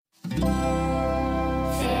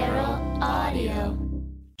Feral Audio.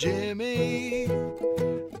 Jimmy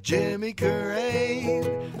Carrane's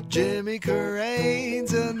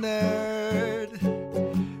a nerd.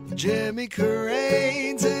 Jimmy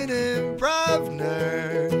Carrane's an improv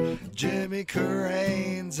nerd. Jimmy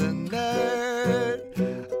Carrane's a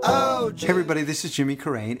nerd. Oh, Hey everybody, this is Jimmy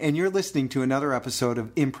Carrane, and you're listening to another episode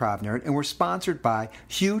of Improv Nerd, and we're sponsored by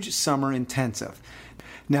Huge Summer Intensive.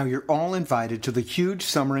 Now, you're all invited to the Huge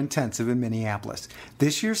Summer Intensive in Minneapolis.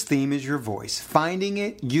 This year's theme is your voice, finding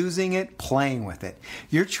it, using it, playing with it.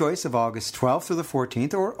 Your choice of August 12th through the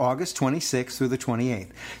 14th or August 26th through the 28th.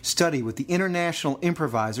 Study with the international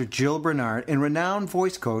improviser Jill Bernard and renowned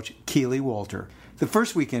voice coach Keely Walter. The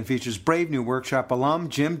first weekend features Brave New Workshop alum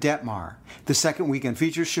Jim Detmar. The second weekend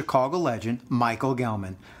features Chicago legend Michael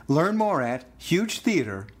Gelman. Learn more at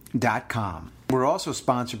hugetheater.com. We're also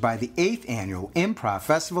sponsored by the 8th Annual Improv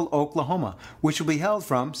Festival Oklahoma, which will be held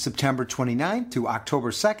from September 29th to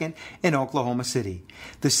October 2nd in Oklahoma City.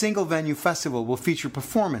 The single-venue festival will feature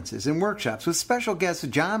performances and workshops with special guests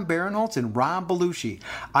John Barinholtz and Rob Belushi.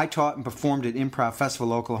 I taught and performed at Improv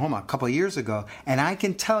Festival Oklahoma a couple of years ago, and I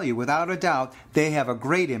can tell you without a doubt they have a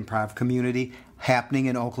great improv community happening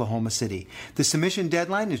in Oklahoma City. The submission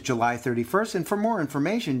deadline is July 31st, and for more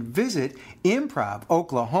information, visit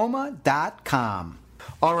improvoklahoma.com.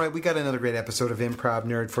 All right, we got another great episode of Improv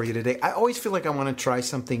Nerd for you today. I always feel like I want to try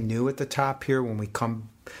something new at the top here when we come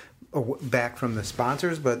back from the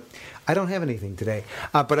sponsors, but I don't have anything today.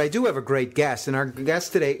 But I do have a great guest, and our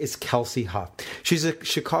guest today is Kelsie Huff. She's a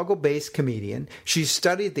Chicago-based comedian. She's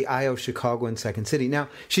studied at the I.O. Chicago in Second City. Now,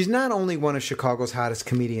 she's not only one of Chicago's hottest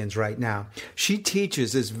comedians right now, she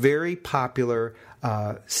teaches this very popular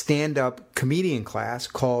stand-up comedian class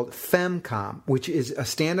called FemCom, which is a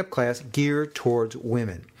stand-up class geared towards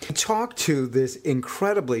women. We talked to this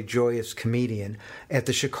incredibly joyous comedian at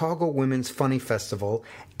the Chicago Women's Funny Festival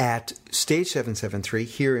at Stage 773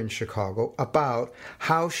 here in Chicago about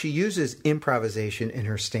how she uses improvisation in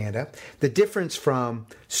her stand-up, the difference from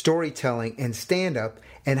storytelling and stand-up,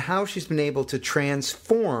 and how she's been able to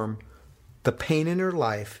transform the pain in her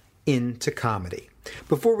life into comedy.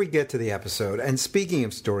 Before we get to the episode, and speaking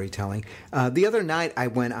of storytelling, the other night I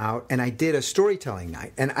went out and I did a storytelling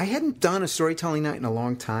night. And I hadn't done a storytelling night in a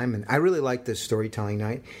long time, and I really liked this storytelling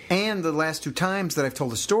night. And the last two times that I've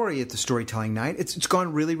told a story at the storytelling night, it's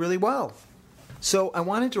gone really, really well. So I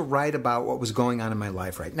wanted to write about what was going on in my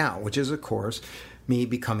life right now, which is, of course, me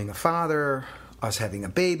becoming a father, us having a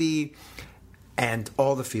baby, and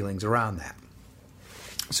all the feelings around that.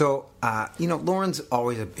 So, Lauren's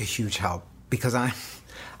always a huge help. Because I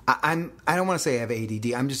don't want to say I have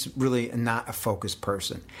ADD. I'm just really not a focused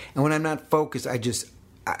person. And when I'm not focused,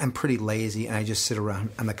 I'm pretty lazy, and I just sit around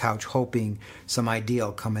on the couch hoping some idea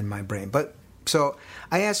will come in my brain. But so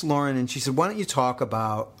I asked Lauren, and she said, "Why don't you talk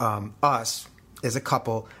about us as a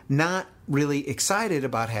couple not really excited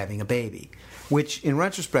about having a baby?" Which, in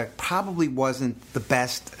retrospect, probably wasn't the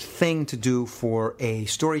best thing to do for a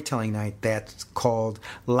storytelling night that's called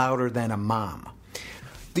Louder Than a Mom.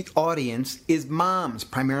 The audience is moms,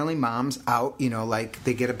 primarily moms out, like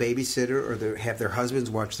they get a babysitter or they have their husbands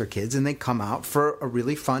watch their kids, and they come out for a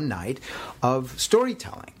really fun night of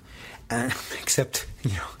storytelling. Except,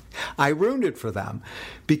 I ruined it for them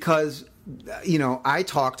because, I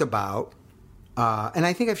talked about, and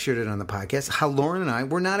I think I've shared it on the podcast, how Lauren and I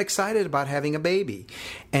were not excited about having a baby.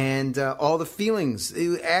 And all the feelings,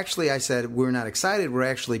 actually I said we're not excited, we're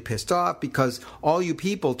actually pissed off because all you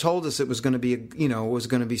people told us it was going to be, was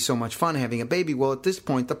going to be so much fun having a baby. Well, at this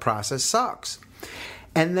point, the process sucks.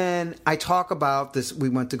 And then I talk about this, we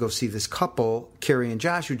went to go see this couple, Carrie and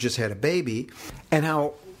Josh, who just had a baby, and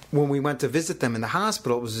how when we went to visit them in the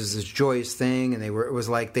hospital, it was this joyous thing, and it was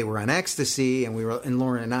like they were on ecstasy, and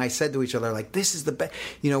Lauren and I said to each other, like, this is the best,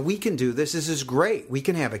 we can do this, this is great, we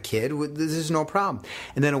can have a kid, this is no problem.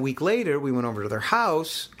 And then a week later, we went over to their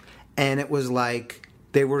house, and it was like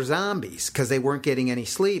they were zombies, because they weren't getting any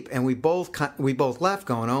sleep, and we both left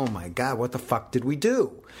going, oh my God, what the fuck did we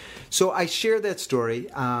do? So I shared that story.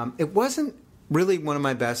 It wasn't really one of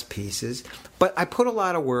my best pieces, but I put a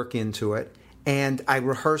lot of work into it. And I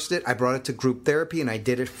rehearsed it. I brought it to group therapy, and I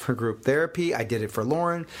did it for group therapy. I did it for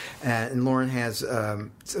Lauren, and Lauren has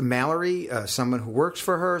Mallory, someone who works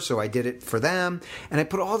for her, so I did it for them. And I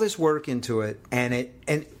put all this work into it, and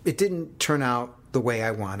it didn't turn out the way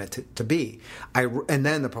I wanted it to be. And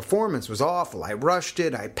then the performance was awful. I rushed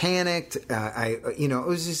it. I panicked.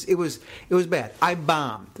 It was bad. I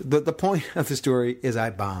bombed. The point of the story is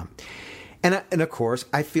I bombed. And of course,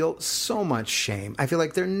 I feel so much shame. I feel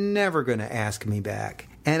like they're never going to ask me back.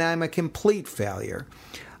 And I'm a complete failure.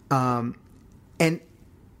 And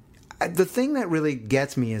the thing that really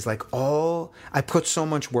gets me is like I put so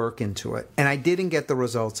much work into it, and I didn't get the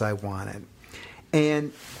results I wanted.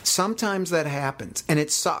 And sometimes that happens, and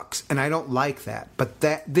it sucks, and I don't like that. But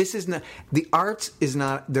this is not, the arts is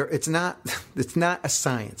not there. It's not a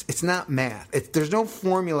science. It's not math. There's no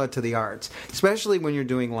formula to the arts, especially when you're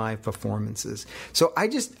doing live performances. So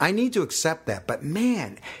I need to accept that. But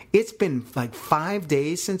man, it's been like 5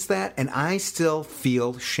 days since that, and I still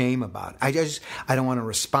feel shame about it. I don't want to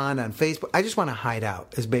respond on Facebook. I just want to hide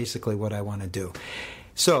out is basically what I want to do.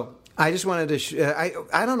 So I just wanted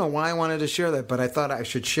to I don't know why I wanted to share that, but I thought I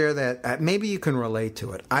should share that. Maybe you can relate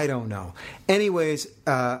to it. I don't know. Anyways,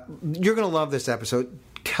 you're going to love this episode.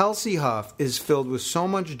 Kelsie Huff is filled with so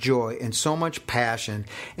much joy and so much passion,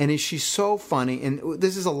 and she's so funny. And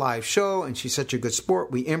this is a live show, and she's such a good sport.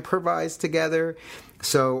 We improvise together.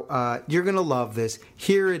 So you're going to love this.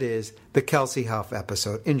 Here it is, the Kelsie Huff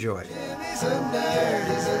episode. Enjoy. Jimmy's a nerd,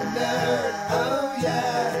 he's a nerd, oh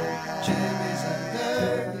yeah. Jimmy's a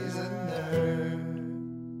nerd, he's a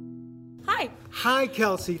nerd. Hi. Hi,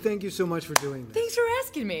 Kelsie. Thank you so much for doing this. Thanks for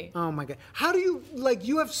asking me. Oh, my God. How do you,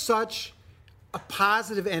 you have such a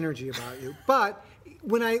positive energy about you, but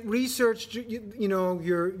when I researched,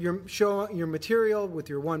 your show, your material with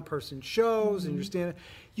your one-person shows and your stand-up,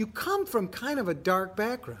 you come from kind of a dark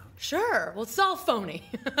background. Sure. Well, it's all phony.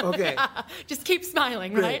 Okay. Yeah. Just keep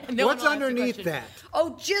smiling, Great. right? No What's one will ask you underneath questions.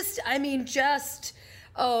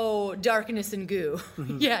 that? Darkness and goo.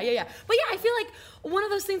 Yeah. But yeah, I feel like one of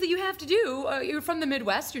those things that you have to do, you're from the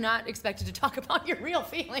Midwest, you're not expected to talk about your real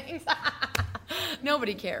feelings.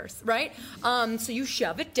 Nobody cares, right? So you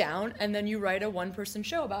shove it down, and then you write a one-person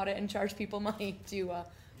show about it and charge people money to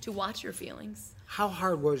watch your feelings. How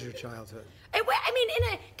hard was your childhood? I mean, in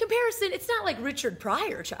a comparison, it's not like Richard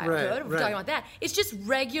Pryor childhood. We're talking about that. It's just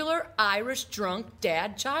regular Irish drunk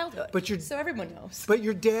dad childhood. So everyone knows. But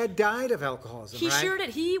your dad died of alcoholism, He right? sure did.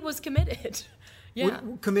 He was committed. Yeah.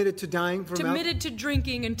 Committed to dying from Committed to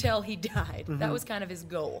drinking until he died. That was kind of his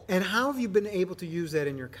goal. And how have you been able to use that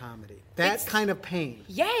in your comedy? That kind of pain.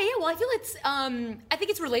 Yeah. Well, I feel I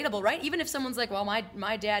think it's relatable, right? Even if someone's like, well,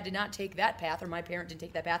 my dad did not take that path, or my parent didn't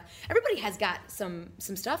take that path. Everybody has got some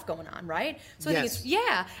stuff going on, right? So I think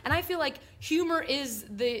and I feel like humor is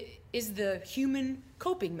the human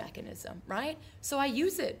coping mechanism, right? So I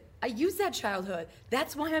use it. I use that childhood.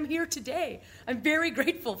 That's why I'm here today. I'm very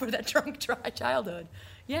grateful for that drunk childhood.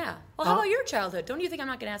 Yeah. Well, how about your childhood? Don't you think I'm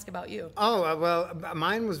not going to ask about you? Oh, well,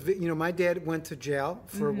 mine was, my dad went to jail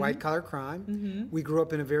for white-collar crime. We grew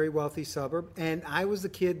up in a very wealthy suburb, and I was the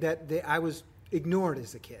kid I was ignored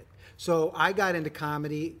as a kid. So I got into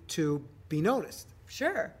comedy to be noticed.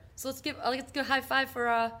 Sure. So let's go high five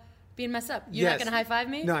for being messed up. You're not going to high five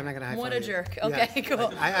me? No, I'm not going to high five you. What a jerk. Okay,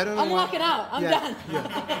 cool. I don't know. I'm walking out. I'm done.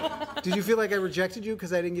 Yeah. Did you feel like I rejected you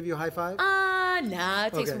because I didn't give you a high five? Nah.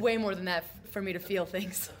 It takes way more than that for me to feel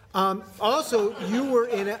things. Also, you were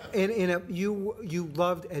you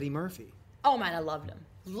loved Eddie Murphy. Oh man, I loved him.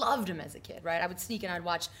 Loved him as a kid, right? I would sneak and I'd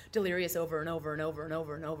watch Delirious over and over and over and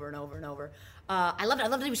over and over and over and over. I loved it. I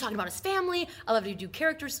loved that he was talking about his family. I loved that he'd do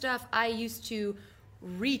character stuff. I used to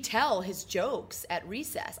retell his jokes at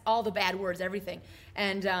recess, all the bad words, everything.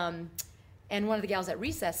 And one of the gals at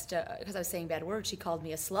recess, because I was saying bad words, she called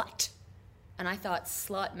me a slut. And I thought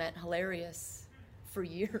slut meant hilarious for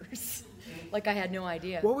years. Like I had no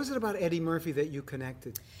idea. What was it about Eddie Murphy that you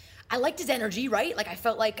connected? I liked his energy, right? Like I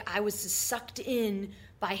felt like I was sucked in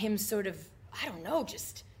by him sort of, I don't know,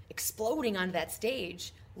 just exploding on that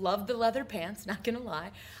stage. Loved the leather pants, not gonna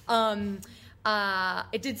lie.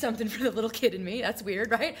 It did something for the little kid in me. That's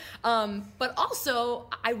weird, right? But also,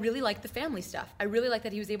 I really liked the family stuff. I really liked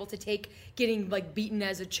that he was able to take getting like beaten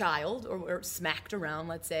as a child or smacked around,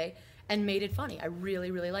 let's say, and made it funny. I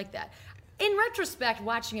really, really liked that. In retrospect,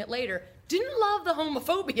 watching it later, didn't love the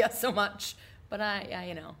homophobia so much, but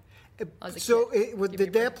I was a kid.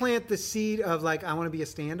 Did that plant the seed of like, I want to be a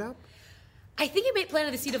stand-up? I think it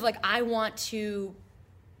planted the seed of like, I want to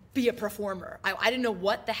be a performer. I didn't know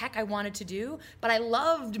what the heck I wanted to do, but I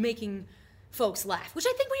loved making folks laugh, which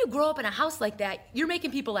I think when you grow up in a house like that, you're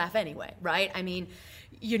making people laugh anyway, right? I mean,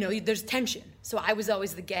 there's tension. So I was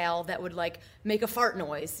always the gal that would like make a fart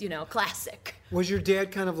noise, classic. Was your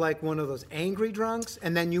dad kind of like one of those angry drunks,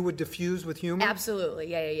 and then you would diffuse with humor?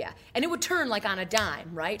 Absolutely, yeah. And it would turn like on a dime,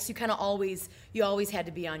 right? So you always had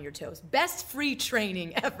to be on your toes. Best free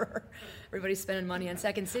training ever. Everybody's spending money on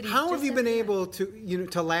Second City. How have you been able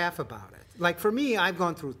to laugh about it? Like for me, I've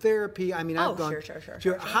gone through therapy. I mean, I've gone.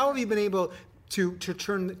 Sure. How have you been able to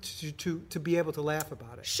turn to be able to laugh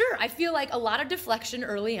about it? Sure, I feel like a lot of deflection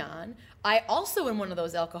early on. I also am one of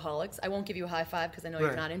those alcoholics. I won't give you a high five because I know you're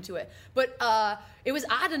Right. not into it. But it was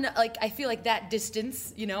odd enough. Like I feel like that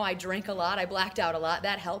distance. I drank a lot. I blacked out a lot.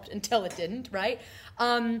 That helped until it didn't. Right.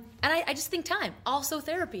 And I just think time. Also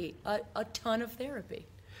therapy. A ton of therapy.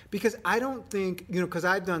 Because I don't think, because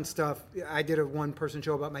I've done stuff. I did a one-person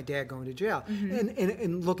show about my dad going to jail,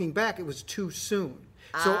 and looking back, it was too soon.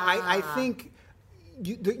 So I think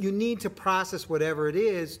you need to process whatever it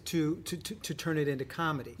is to turn it into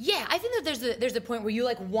comedy. Yeah, I think that there's a point where you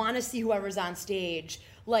like want to see whoever's on stage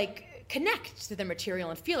like connect to the material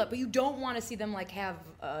and feel it, but you don't want to see them like have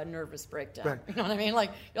a nervous breakdown. Right. You know what I mean?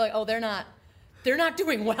 Like you're like, oh, they're not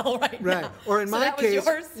doing well right Right. now. Or in So my that was case,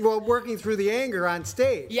 yours? working through the anger on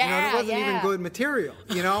stage. Yeah, it wasn't yeah. even good material.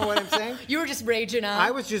 You know what I'm saying? You were just raging on. I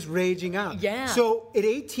was just raging out. Yeah. So at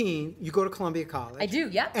 18, you go to Columbia College. I do,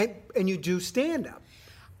 yep. And you do stand-up.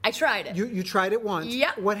 I tried it. You tried it once.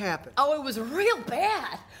 Yep. What happened? Oh, it was real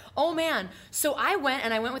bad. Oh, man. So I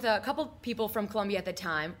went with a couple people from Columbia at the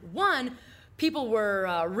time. One, people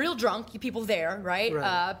were real drunk, people there, right?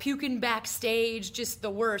 Right. Puking backstage, just the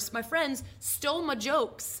worst. My friends stole my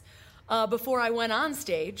jokes before I went on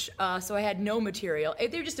stage, so I had no material.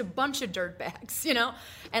 They were just a bunch of dirtbags,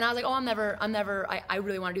 And I was like, oh, I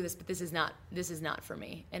really want to do this, but this is not for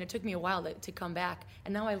me. And it took me a while to come back,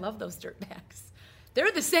 and now I love those dirtbags. They're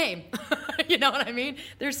the same. You know what I mean?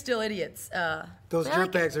 They're still idiots. Those but I like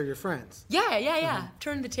it. dirtbags are your friends. Yeah.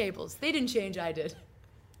 Turn the tables. They didn't change, I did.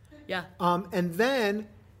 Yeah. And then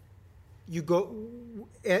you go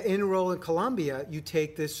enroll in Columbia. You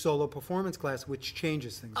take this solo performance class, which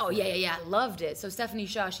changes things. Oh, for you. yeah. Loved it. So Stephanie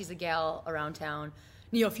Shaw, she's a gal around town,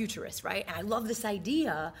 neo-futurist, right? And I love this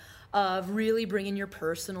idea of really bringing your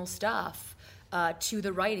personal stuff to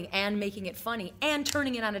the writing and making it funny and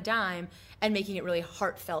turning it on a dime and making it really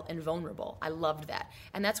heartfelt and vulnerable. I loved that.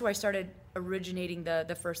 And that's where I started originating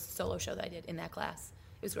the first solo show that I did in that class.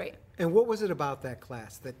 It was great. And what was it about that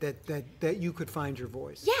class that you could find your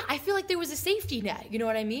voice? Yeah, I feel like there was a safety net. You know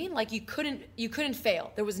what I mean? Like you couldn't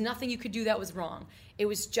fail. There was nothing you could do that was wrong. It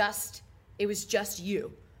was just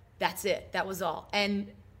you. That's it. That was all. And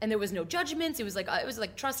there was no judgments. It was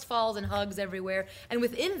like trust falls and hugs everywhere. And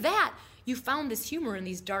within that, you found this humor in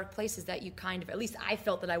these dark places that you kind of, at least I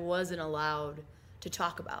felt that I wasn't allowed to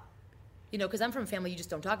talk about. Because I'm from a family, you just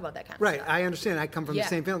don't talk about that kind of Right, stuff. I understand. I come from the Yeah.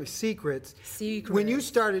 same family. Secrets. Secrets. When you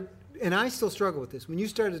started, and I still struggle with this, when you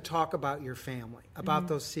started to talk about your family, about Mm-hmm.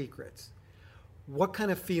 those secrets, what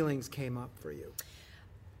kind of feelings came up for you?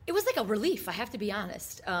 It was like a relief, I have to be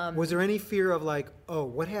honest. Was there any fear of like, oh,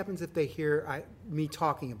 what happens if they hear me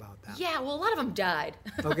talking about that? Yeah, well, a lot of them died.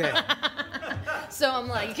 Okay. So I'm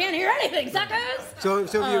like, you can't hear anything, suckers.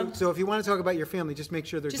 So if you want to talk about your family, just make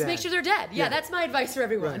sure they're Just dead. make sure they're dead. Yeah, Yeah. that's my advice for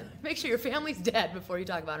everyone. Right. Make sure your family's dead before you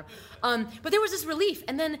talk about them. But there was this relief,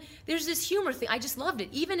 and then there's this humor thing. I just loved it.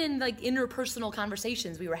 Even in like interpersonal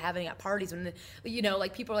conversations we were having at parties, when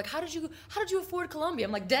like people are like, how did you afford Columbia?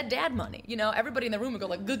 I'm like, dead dad money. Everybody in the room would go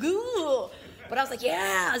like, goo. But I was like,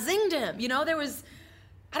 yeah, zinged him.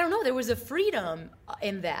 There was a freedom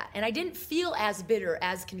in that, and I didn't feel as bitter,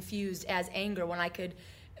 as confused, as anger when I could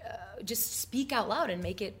just speak out loud and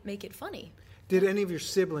make it funny. Did any of your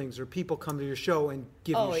siblings or people come to your show and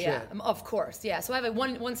give you shit? Yeah, of course, yeah. So I have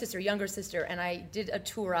one sister, younger sister, and I did a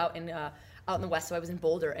tour out in the West. So I was in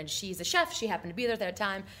Boulder, and she's a chef. She happened to be there at that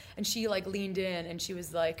time, and she like leaned in and she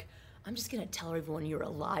was like, I'm just gonna tell everyone you're a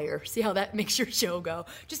liar. See how that makes your show go?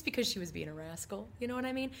 Just because she was being a rascal, you know what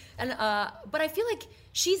I mean? And but I feel like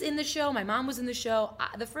she's in the show. My mom was in the show.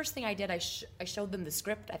 The first thing I did, I showed them the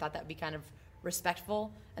script. I thought that would be kind of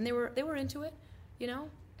respectful, and they were into it.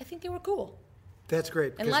 I think they were cool. That's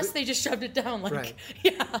great. Unless they just shoved it down, like Right.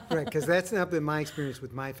 yeah. Right, because that's not been my experience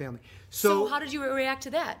with my family. So how did you react to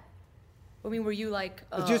that? I mean, were you like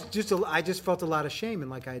I just felt a lot of shame and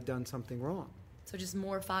like I had done something wrong. So just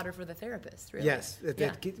more fodder for the therapist, really? Yes,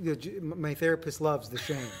 Yeah. my therapist loves the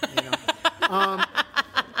shame.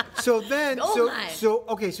 So then, Goldmine.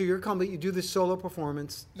 so you're coming. You do this solo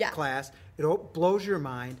performance class. It blows your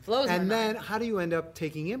mind. Blows my And then, mind. how do you end up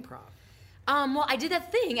taking improv? Well, I did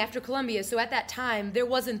that thing after Columbia. So at that time, there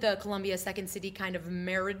wasn't the Columbia Second City kind of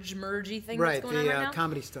mergy thing Right, that's going on right now.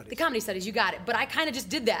 comedy studies. The comedy studies, you got it. But I kind of just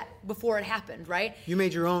did that before it happened, right? You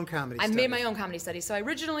made your own comedy. I studies. made my own comedy studies. So I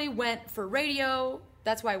originally went for radio.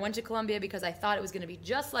 That's why I went to Columbia, because I thought it was going to be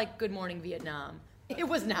just like Good Morning Vietnam. It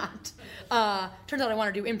was not. Turns out I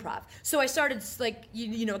wanted to do improv. So I started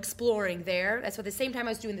exploring there. That's at the same time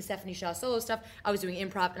I was doing the Stephanie Shaw solo stuff, I was doing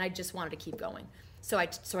improv, and I just wanted to keep going. So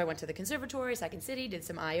I went to the conservatory, Second City, did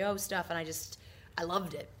some IO stuff, and I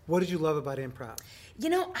loved it. What did you love about improv? You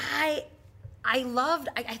know, I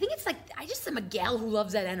think it's like, I just am a gal who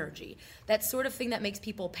loves that energy. That sort of thing that makes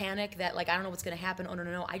people panic, that like, I don't know what's going to happen. Oh,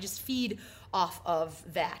 no. I just feed off of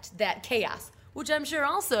that chaos, which I'm sure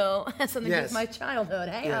also has something to do with my childhood.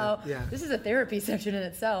 Hey, this is a therapy session in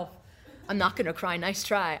itself. I'm not going to cry. Nice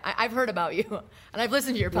try. I've heard about you, and I've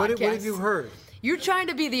listened to your podcast. What have you heard? You're trying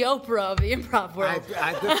to be the Oprah of the improv world.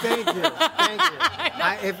 Thank you. Thank you.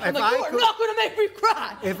 I'm like, you are not going to make me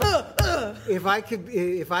cry.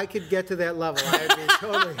 If I could get to that level, I'd be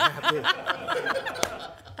totally happy.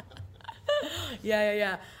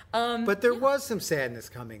 Yeah. But there was some sadness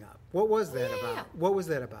coming up. What was that about? Yeah. What was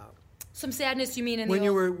that about? Some sadness, you mean in when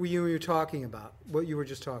you were talking about what you were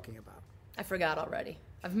just talking about? I forgot already.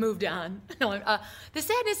 I've moved on. No, the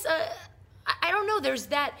sadness. I don't know. There's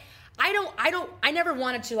that. I never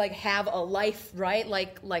wanted to like have a life, right?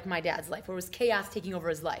 Like my dad's life, where it was chaos taking over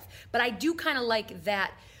his life. But I do kind of like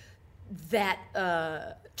that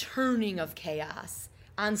turning of chaos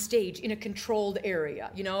on stage in a controlled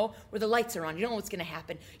area, you know, where the lights are on. You don't know what's going to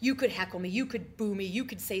happen. You could heckle me. You could boo me. You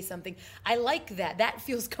could say something. I like that. That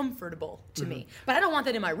feels comfortable to me. But I don't want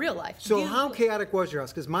that in my real life. So how chaotic was your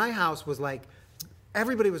house? Because my house was like,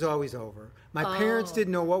 everybody was always over. My parents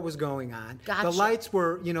didn't know what was going on. Gotcha. The lights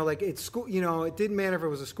were, like at school, it didn't matter if it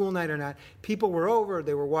was a school night or not. People were over.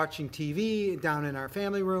 They were watching TV down in our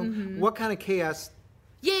family room. What kind of chaos?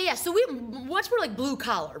 Yeah. So once we're like blue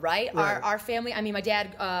collar, right? Our family. I mean, my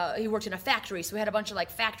dad, he worked in a factory, so we had a bunch of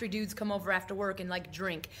like factory dudes come over after work and like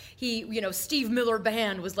drink. Steve Miller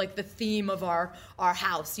Band was like the theme of our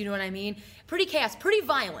house. You know what I mean? Pretty chaos, pretty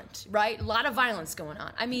violent, right? A lot of violence going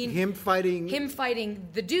on. I mean, him fighting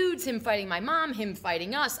the dudes, him fighting my mom, him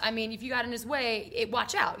fighting us. I mean, if you got in his way,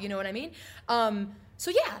 watch out. You know what I mean?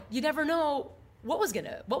 So yeah, you never know what was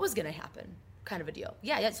gonna happen. Kind of a deal.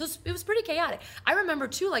 Yeah. So it was pretty chaotic. I remember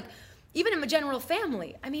too, like, even in my general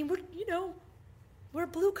family, I mean, we're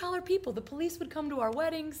blue collar people. The police would come to our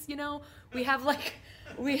weddings, we have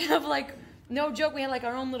like, no joke, we had like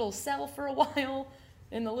our own little cell for a while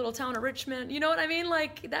in the little town of Richmond. You know what I mean?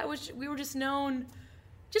 Like we were just known,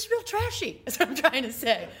 just real trashy, is what I'm trying to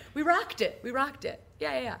say. We rocked it.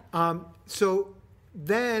 Yeah. So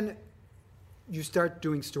then you start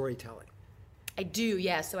doing storytelling. I do,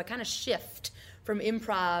 yeah. So I kind of shift from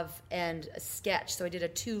improv and a sketch. So I did a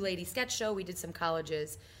 2-lady sketch show. We did some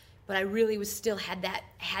colleges, but I really had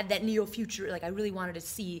that neo future. Like I really wanted to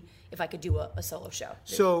see if I could do a solo show.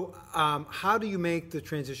 So how do you make the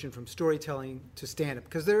transition from storytelling to stand-up?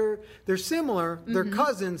 Because they're similar, they're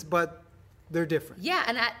cousins, but they're different. Yeah,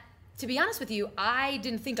 and to be honest with you, I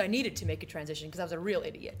didn't think I needed to make a transition because I was a real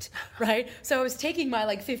idiot, right? So I was taking my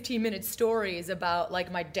like 15-minute stories about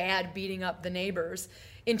like my dad beating up the neighbors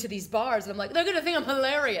into these bars, and I'm like, they're gonna think I'm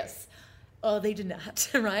hilarious. Oh, they did not,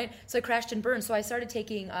 right? So I crashed and burned. So I started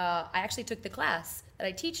taking, I actually took the class that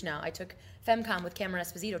I teach now. I took FemCom with Cameron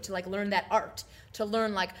Esposito to like learn that art, to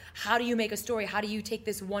learn like, how do you make a story? How do you take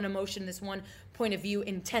this one emotion, this one point of view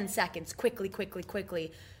in 10 seconds, quickly,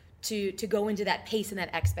 to go into that pace and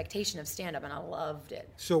that expectation of stand-up, and I loved it.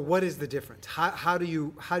 So what is the difference? How do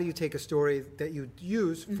you take a story that you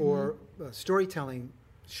use for a storytelling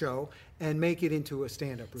show and make it into a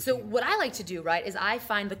stand-up routine? So what I like to do, right, is I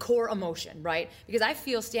find the core emotion, right? Because I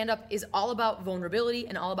feel stand-up is all about vulnerability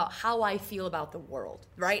and all about how I feel about the world,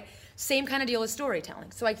 right? Same kind of deal as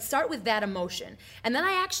storytelling. So I start with that emotion. And then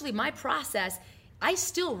my process, I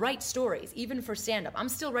still write stories, even for stand-up. I'm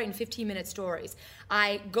still writing 15-minute stories.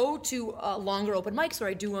 I go to longer open mics where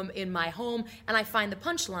I do them in my home, and I find the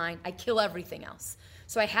punchline. I kill everything else.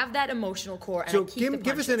 So I have that emotional core, and I keep the punches.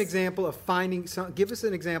 Give us an example of give us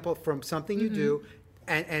an example from something you do,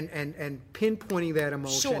 and pinpointing that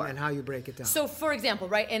emotion and how you break it down. So, for example,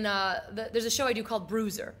 right, there's a show I do called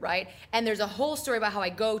Bruiser, right, and there's a whole story about how I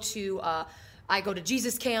go to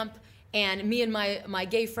Jesus camp. And me and my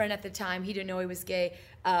gay friend at the time, he didn't know he was gay,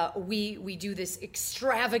 we do this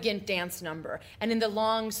extravagant dance number. And in the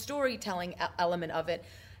long storytelling element of it,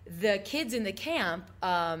 the kids in the camp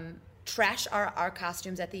trash our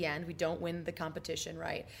costumes at the end. We don't win the competition,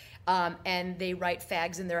 right? And they write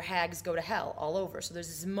fags and their hags go to hell all over. So there's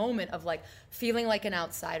this moment of like feeling like an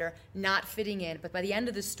outsider, not fitting in. But by the end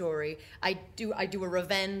of the story, I do a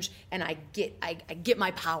revenge, and I get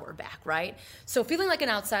my power back, right? So feeling like an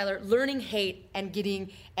outsider, learning hate, and getting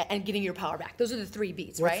your power back. Those are the 3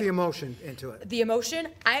 beats, right? What's the emotion into it? The emotion,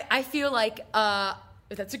 I feel like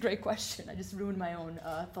that's a great question. I just ruined my own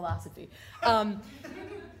philosophy.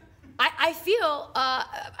 I feel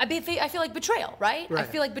like betrayal, right? I Right.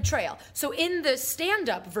 feel like betrayal. So in the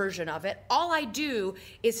stand-up version of it, all I do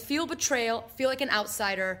is feel betrayal, feel like an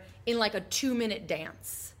outsider in like a 2-minute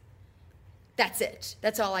dance. That's it.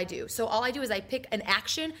 That's all I do. So all I do is I pick an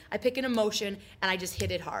action, I pick an emotion, and I just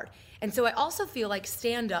hit it hard. And so I also feel like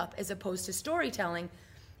stand-up, as opposed to storytelling,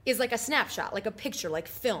 is like a snapshot, like a picture, like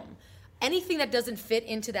film. Anything that doesn't fit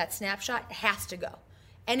into that snapshot has to go.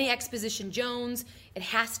 Any exposition Jones, it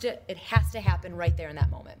has to happen right there in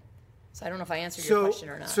that moment. So I don't know if I answered your question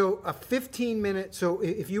or not. So a 15-minute, so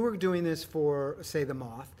if you were doing this for, say, The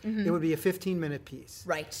Moth, it would be a 15-minute piece.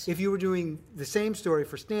 Right. If you were doing the same story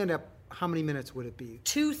for stand-up, how many minutes would it be?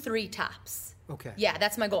 2-3 tops. Okay. Yeah,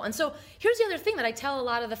 that's my goal. And so here's the other thing that I tell a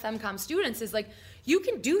lot of the FemCom students is like, you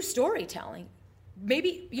can do storytelling.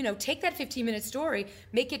 Maybe, take that 15-minute story,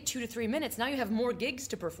 make it 2 to 3 minutes. Now you have more gigs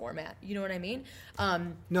to perform at. You know what I mean?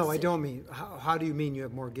 No, I don't mean. How do you mean you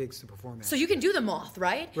have more gigs to perform at? So you can do the Moth,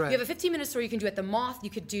 right? Right. You have a 15-minute story you can do at the Moth.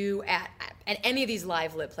 You could do at any of these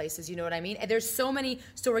live lit places. You know what I mean? And there's so many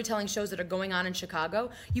storytelling shows that are going on in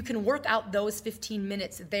Chicago. You can work out those 15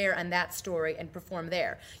 minutes there and that story and perform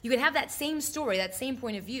there. You can have that same story, that same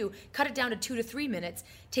point of view, cut it down to 2 to 3 minutes,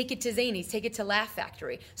 take it to Zanies, take it to Laugh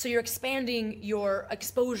Factory. So you're expanding your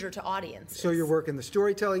exposure to audiences. So you're working the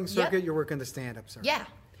storytelling circuit, Yep. you're working the stand-up circuit.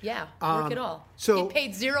 Yeah, work it all. so- Get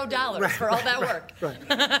paid $0 for all that work.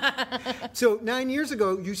 Right. So 9 years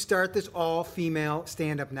ago, you start this all-female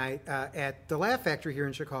stand-up night at the Laugh Factory here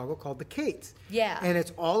in Chicago called the Kates. Yeah. And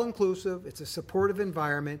it's all-inclusive. It's a supportive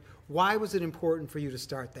environment. Why was it important for you to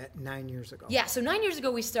start that 9 years ago? Yeah, so 9 years ago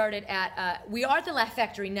we started at, we are at the Laugh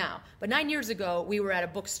Factory now, but 9 years ago we were at a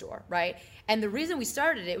bookstore, right? And the reason we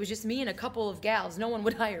started it was just me and a couple of gals. No one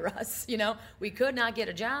would hire us, We could not get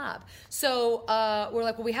a job. So we're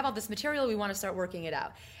like, well, we have all this material, we want to start working it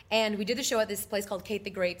out. And we did the show at this place called Kate the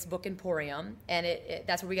Great's Book Emporium, and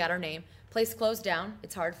that's where we got our name. Place closed down.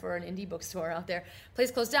 It's hard for an indie bookstore out there.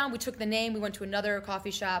 Place closed down. We took the name. We went to another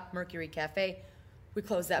coffee shop, Mercury Cafe. We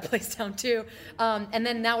closed that place down too. And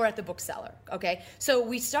then now we're at the bookseller, okay? So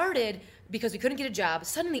we started because we couldn't get a job.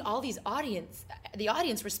 Suddenly all the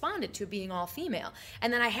audience responded to it being all female.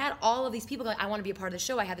 And then I had all of these people going, I want to be a part of the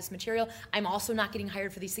show. I have this material. I'm also not getting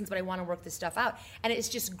hired for these things, but I want to work this stuff out. And it's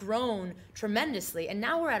just grown tremendously. And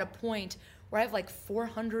now we're at a point where I have like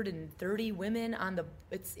 430 women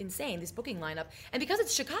it's insane, this booking lineup. And because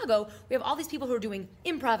it's Chicago, we have all these people who are doing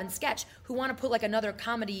improv and sketch who want to put like another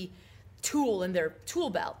comedy tool in their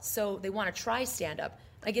tool belt, so they want to try stand-up.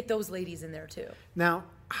 I get those ladies in there too. Now,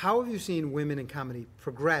 how have you seen women in comedy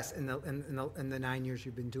progress in the 9 years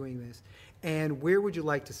you've been doing this, and where would you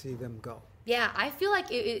like to see them go? Yeah, I feel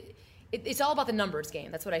like it's all about the numbers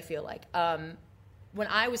game. That's what I feel like. When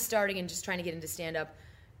I was starting and just trying to get into stand-up,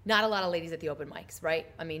 not a lot of ladies at the open mics, right?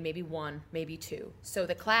 I mean, maybe 1, maybe 2. So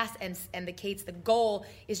the class and the Kates, the goal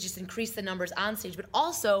is just increase the numbers on stage, but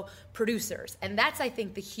also producers. And that's, I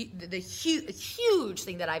think, the huge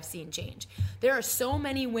thing that I've seen change. There are so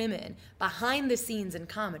many women behind the scenes in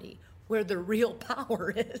comedy where the real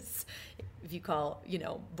power is, if you call,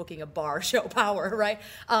 booking a bar show power, right?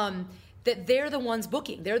 That they're the ones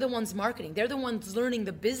booking, they're the ones marketing, they're the ones learning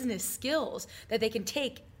the business skills that they can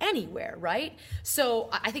take anywhere, right? So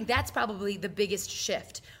I think that's probably the biggest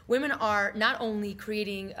shift. Women are not only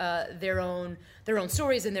creating their own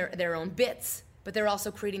stories and their own bits, but they're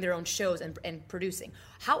also creating their own shows and producing.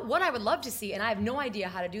 What I would love to see, and I have no idea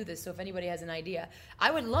how to do this, so if anybody has an idea,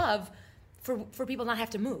 I would love for people not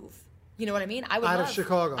have to move. You know what I mean? Out of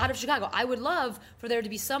Chicago. I would love for there to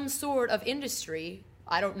be some sort of industry.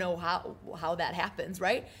 I don't know how that happens,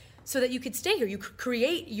 right? So that you could stay here. You could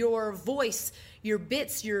create your voice, your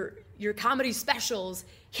bits, your comedy specials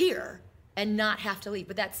here and not have to leave.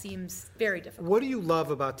 But that seems very difficult. What do you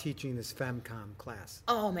love about teaching this FemCom class?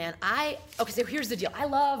 Oh, man. So here's the deal.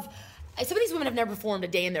 Some of these women have never performed a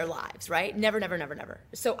day in their lives, right? Never.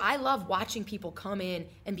 So I love watching people come in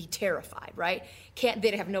and be terrified, right?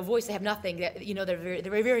 They have no voice, they have nothing. They're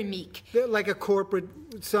very, very meek. They're like a corporate,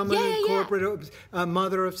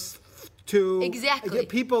 mother of 2. Exactly.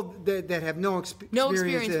 People that have no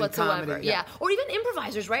experience whatsoever. Comedy. Yeah. Or even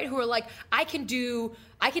improvisers, right? Who are like, I can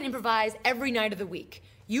improvise every night of the week.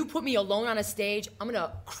 You put me alone on a stage, I'm going to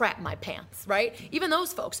crap my pants, right? Even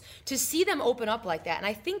those folks, to see them open up like that. And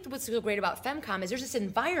I think what's so great about FemCom is there's this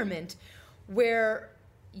environment where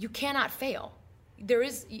you cannot fail. There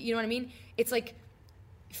is, you know what I mean? It's like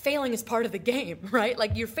failing is part of the game, right?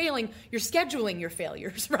 Like you're failing, you're scheduling your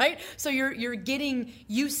failures, right? So you're getting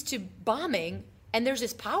used to bombing, and there's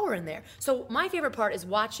this power in there. So my favorite part is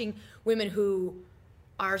watching women who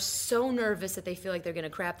are so nervous that they feel like they're going to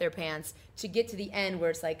crap their pants to get to the end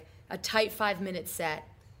where it's like, a tight 5-minute set,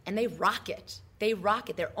 and they rock it. They rock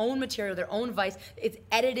it. Their own material, their own voice. It's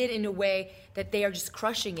edited in a way that they are just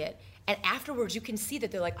crushing it. And afterwards, you can see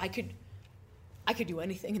that they're like, I could do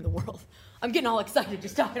anything in the world. I'm getting all excited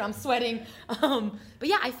just talking. I'm sweating. But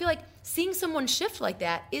yeah, I feel like seeing someone shift like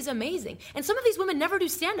that is amazing. And some of these women never do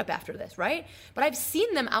stand-up after this, right? But I've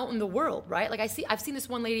seen them out in the world, right? Like I've seen this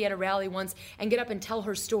one lady at a rally once and get up and tell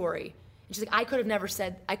her story. And she's like, I could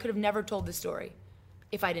have never told this story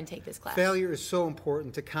if I didn't take this class. Failure is so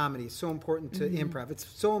important to comedy. It's so important to improv. It's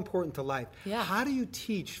so important to life. Yeah. How do you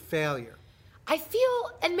teach failure? I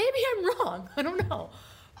feel, and maybe I'm wrong, I don't know.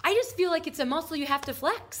 I just feel like it's a muscle you have to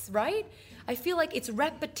flex, right? I feel like it's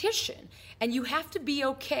repetition, and you have to be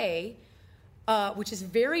okay, which is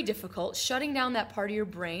very difficult, shutting down that part of your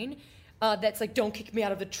brain that's like, don't kick me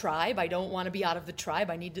out of the tribe. I don't want to be out of the tribe.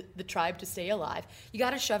 I need the tribe to stay alive. You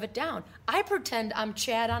got to shove it down. I pretend I'm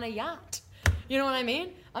Chad on a yacht. You know what I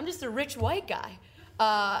mean? I'm just a rich white guy.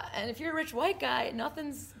 And if you're a rich white guy,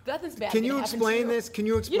 nothing's bad. Can you explain this? Can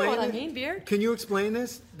you explain You know what it? I mean, Beard? Can you explain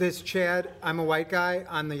this? This Chad, I'm a white guy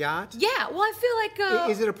on the yacht? Yeah, well, I feel like...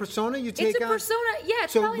 Is it a persona you take on? It's a persona, yeah,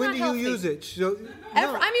 it's so probably when not do you healthy. use it? So,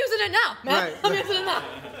 I'm using it now, man. Right, I'm right. using it now.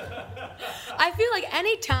 I feel like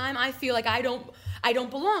any time I feel like I don't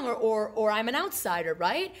belong or I'm an outsider,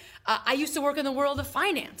 right? I used to work in the world of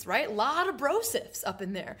finance, right? A lot of brosifs up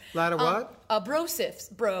in there. A lot of what?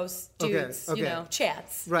 Brosifs, bros, dudes, Okay. you know,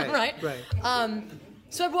 chats. Right.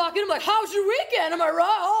 So I'd walk in, I'm like, how's your weekend? Am I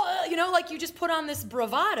right? Oh, you know, like you just put on this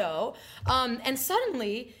bravado, and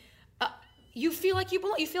suddenly you feel like you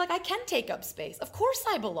belong. You feel like I can take up space. Of course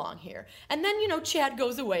I belong here. And then, you know, Chad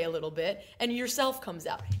goes away a little bit and yourself comes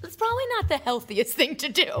out. It's probably not the healthiest thing to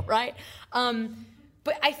do, right?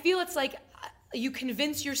 But I feel it's like you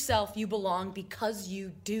convince yourself you belong because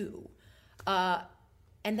you do.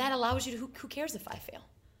 And that allows you to, who cares if I fail?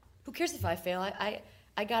 Who cares if I fail?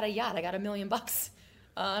 I got a yacht. I got $1 million.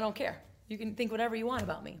 I don't care. You can think whatever you want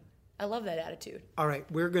about me. I love that attitude. All right,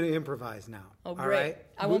 we're going to improvise now. Oh, great. All right?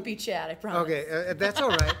 I won't be Chad, I promise. Okay, that's all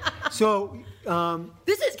right. So,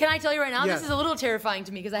 Can I tell you right now, yes. this is a little terrifying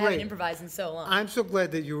to me because I haven't Great. improvised in so long. I'm so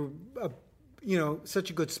glad that you're, such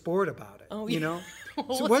a good sport about it. Oh, You yeah. know?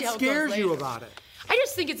 We'll So see what how it goes scares you later. about it? I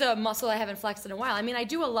just think it's a muscle I haven't flexed in a while. I mean, I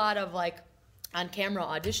do a lot of like on-camera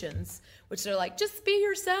auditions, which they're like, just be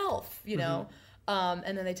yourself, you know?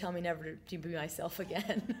 And then they tell me never to be myself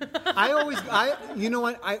again.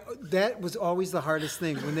 That was always the hardest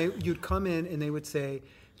thing when you'd come in and they would say,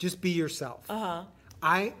 just be yourself.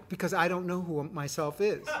 Because I don't know who myself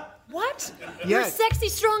is. What? You're a Yes. sexy,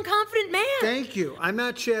 strong, confident man. Thank you. I'm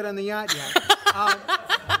not Chad on the yacht yet.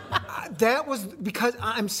 That was because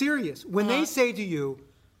I'm serious. When they say to you,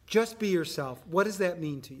 just be yourself, what does that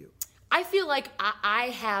mean to you? I feel like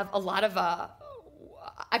I have a lot of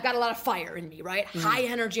I've got a lot of fire in me, right? High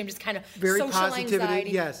energy. I'm just kind of Very social positivity,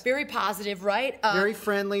 anxiety. yes. Very positive, right? Very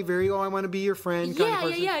friendly, I want to be your friend kind of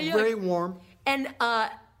person. Yeah. Very warm. And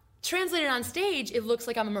translated on stage, it looks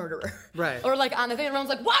like I'm a murderer. Right. Or like on the thing, everyone's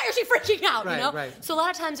like, why is she freaking out? Right, you know? right. So a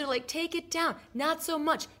lot of times they're like, take it down. Not so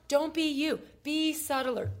much. Don't be you. Be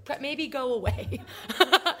subtler. Maybe go away.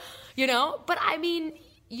 You know? But I mean,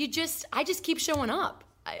 I just keep showing up.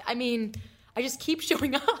 I just keep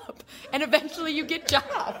showing up, and eventually you get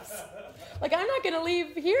jobs. Like, I'm not going to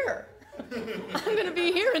leave here. I'm going to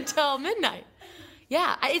be here until midnight.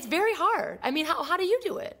 Yeah, it's very hard. I mean, how do you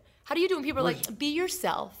do it? How do you do when people are like, be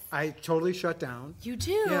yourself? I totally shut down. You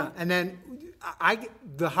do? Yeah, and then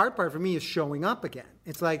the hard part for me is showing up again.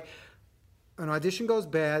 It's like an audition goes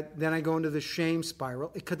bad, then I go into the shame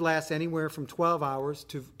spiral. It could last anywhere from 12 hours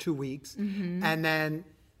to 2 weeks. And then,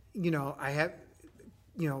 I have,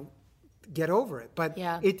 get over it. But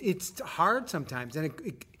it's hard sometimes. And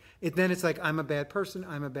then it's like, I'm a bad person.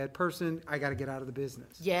 I got to get out of the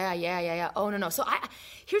business. Yeah. Oh, no. So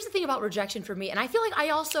here's the thing about rejection for me. And I feel like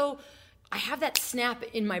I have that snap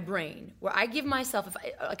in my brain where I give myself,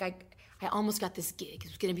 I almost got this gig. It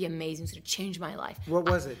was going to be amazing. It was going to change my life. What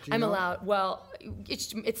was it? Do you know? allowed. Well,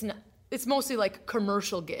 it's mostly like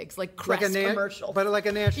commercial gigs, like Crest commercial. But like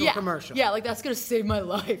a national commercial. Yeah, like that's going to save my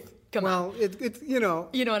life. Come on. Well, it's You know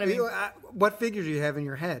what I mean? What figures do you have in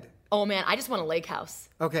your head? Oh, man, I just want a lake house.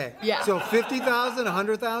 Okay. Yeah. So 50,000,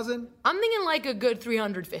 100,000? I'm thinking like a good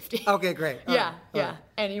 350. Okay, great. All right.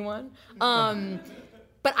 Anyone.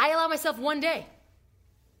 But I allow myself one day.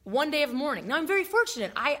 one day of mourning. Now I'm very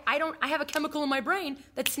fortunate. I have a chemical in my brain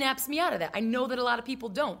that snaps me out of that. I know that a lot of people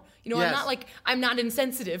don't. You know, Yes. I'm not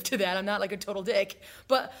insensitive to that. I'm not like a total dick.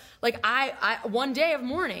 But like I one day of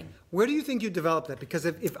mourning. Where do you think you developed that? Because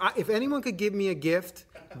if anyone could give me a gift,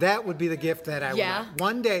 that would be the gift that I would want.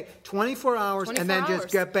 One day, 24 hours, 24 and then just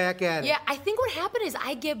hours. get back at it. Yeah, I think what happened is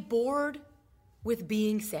I get bored with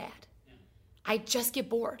being sad. I just get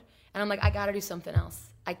bored. And I'm like, I gotta do something else.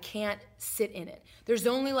 I can't sit in it. There's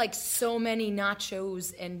only like so many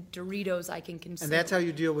nachos and Doritos I can consume. And that's how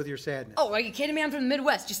you deal with your sadness. Oh, are you kidding me? I'm from the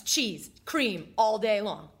Midwest. Just cheese, cream, all day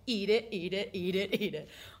long. Eat it, eat it, eat it, eat it.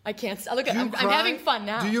 I can't. Look, Do you I'm cry? having fun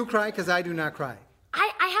now. Do you cry? Because I do not cry.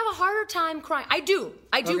 I have a harder time crying. I do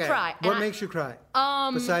Okay. cry. What And makes you cry?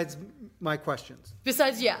 Besides my questions.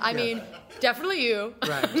 Besides, I mean, definitely you.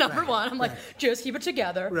 Right, Number right, one. I'm like, right. just keep it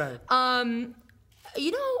together. Right.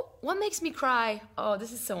 You know what makes me cry? Oh,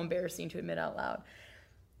 this is so embarrassing to admit out loud.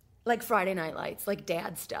 Like Friday Night Lights, like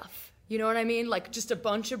dad stuff. You know what I mean? Like just a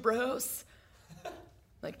bunch of bros,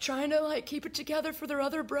 like trying to like keep it together for their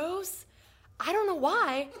other bros. I don't know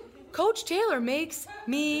why. Coach Taylor makes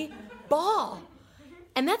me bawl,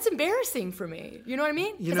 and that's embarrassing for me. You know what I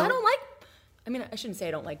mean? Because I don't like. I mean, I shouldn't say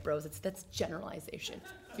I don't like bros. That's generalization.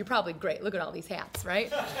 You're probably great. Look at all these hats,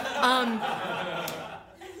 right?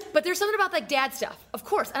 But there's something about like dad stuff, of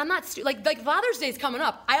course. And I'm not like Father's Day is coming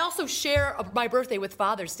up. I also share my birthday with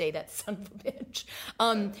Father's Day. That son of a bitch.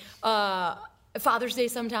 Father's Day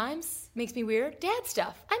sometimes makes me weird. Dad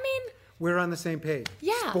stuff. I mean, We're on the same page.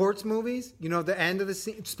 Yeah. Sports movies, you know, the end of the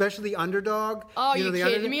scene, especially Underdog. oh, you know, you the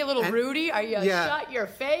kidding Underdog- me? A little and- Rudy? Are you Yeah. shut your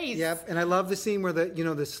face? Yep, and I love the scene where the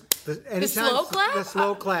slow clap? The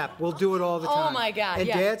slow clap. We'll do it all the Oh time. my God, And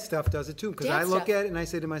yeah. dad stuff does it too, because Dad I look stuff. at it and I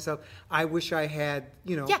say to myself, I wish I had,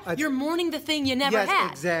 you know. Yeah, you're mourning the thing you never Yes,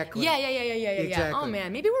 had. exactly. Yeah. Exactly. Oh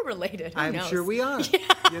man, maybe we're related. Who I'm knows? sure we are.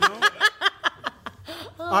 You know.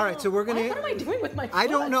 All right, so we're gonna. What am I doing with my foot? I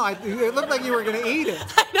don't know. It looked like you were gonna eat it.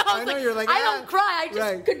 I know you're like, I don't cry. I just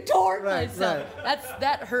right, contort right, myself. right.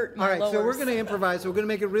 That hurt my All right, so we're lowers. gonna improvise. So we're gonna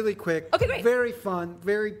make it really quick. Okay, great. Very fun.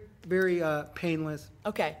 Very painless.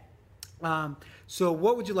 Okay. So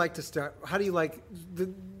what would you like to start? How do you like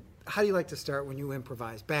to start when you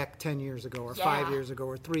improvise? Back 10 years ago, or 5 Yeah. years ago,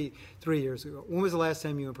 or three years ago. When was the last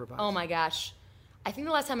time you improvised? Oh my gosh. I think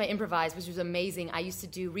the last time I improvised, which was amazing, I used to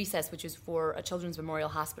do Recess, which is for a children's memorial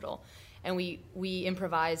hospital. And we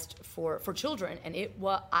improvised for children. And it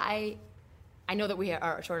was, I know that we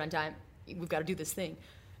are short on time. We've got to do this thing.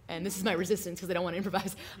 And this is my resistance because I don't want to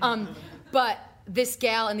improvise. But this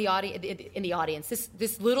gal in the audience,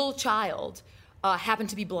 this little child happened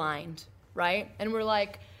to be blind, right? And we're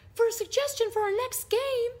like, for a suggestion for our next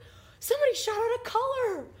game, somebody shout out a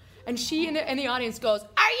color. And she in the audience goes,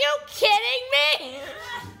 "Are you kidding me?"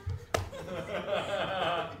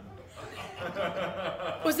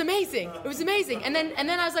 It was amazing. It was amazing. And then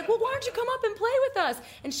I was like, "Well, why don't you come up and play with us?"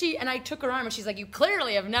 And I took her arm and she's like, "You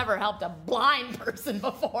clearly have never helped a blind person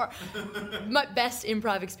before." My best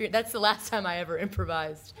improv experience. That's the last time I ever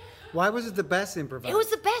improvised. Why was it the best improvisation? It was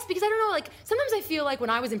the best because I don't know, like sometimes I feel like when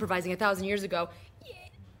I was improvising 1,000 years ago,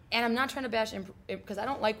 and I'm not trying to bash because I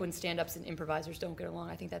don't like when stand-ups and improvisers don't get along.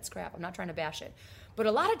 I think that's crap. I'm not trying to bash it. But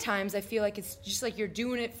a lot of times I feel like it's just like you're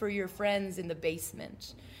doing it for your friends in the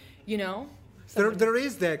basement, you know? There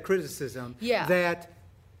is that criticism that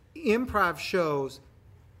improv shows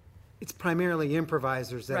it's primarily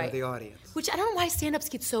improvisers that are the audience. Which I don't know why stand-ups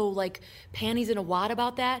get so like panties in a wad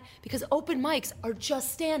about that, because open mics are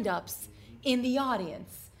just stand-ups in the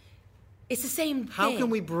audience. It's the same thing. How can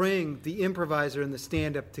we bring the improviser and the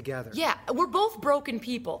stand-up together? Yeah, we're both broken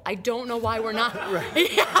people. I don't know why we're not.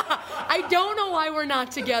 Yeah, I don't know why we're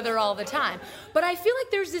not together all the time. But I feel like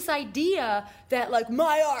there's this idea that like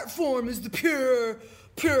my art form is the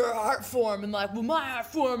pure art form, and like, well, my art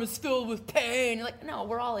form is filled with pain. And like, no,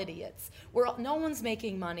 we're all idiots. No one's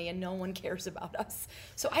making money, and no one cares about us.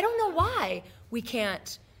 So I don't know why we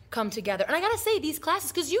can't come together. And I gotta say, these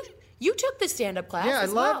classes, because you took the stand-up class. Yeah, I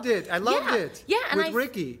as well. loved it. I loved it. Yeah, and with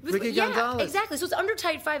Ricky Gonzalez. Yeah, exactly. So it's Under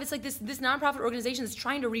Tight Five. It's like this nonprofit organization that's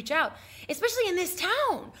trying to reach out, especially in this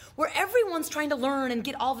town where everyone's trying to learn and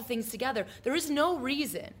get all the things together. There is no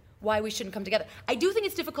reason why we shouldn't come together. I do think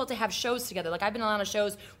it's difficult to have shows together. Like I've been on a lot of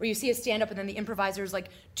shows where you see a stand-up and then the improvisers like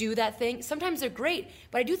do that thing. Sometimes they're great,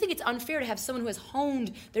 but I do think it's unfair to have someone who has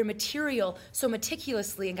honed their material so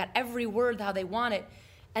meticulously and got every word how they want it,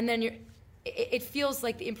 and then it feels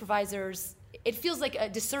like the improvisers. It feels like a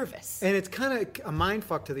disservice. And it's kind of a mind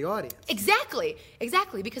fuck to the audience. Exactly,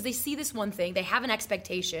 because they see this one thing, they have an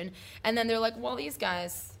expectation, and then they're like, well, these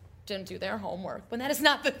guys didn't do their homework, when that is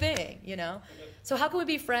not the thing, you know? So how can we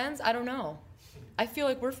be friends? I don't know. I feel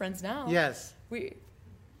like we're friends now. Yes.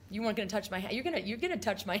 You weren't gonna touch my hand. You're gonna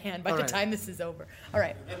touch my hand by All the right. time this is over. All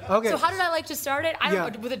right. Okay. So how did I like to start it? I don't Yeah.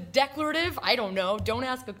 know. With a declarative? I don't know. Don't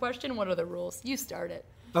ask a question. What are the rules? You start it.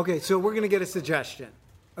 Okay, so we're going to get a suggestion.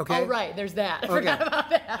 Okay? Oh right, there's that. I forgot about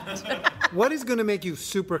that. What is going to make you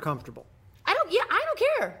super comfortable? I don't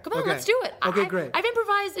care. Come on, Okay. let's do it. Okay, great. I've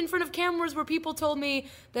improvised in front of cameras where people told me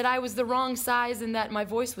that I was the wrong size and that my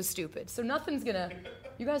voice was stupid. So nothing's gonna.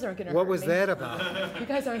 You guys aren't gonna. What hurt was me. that about? You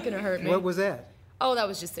guys aren't gonna hurt me. What was that? Oh, that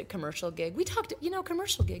was just a commercial gig. We talked.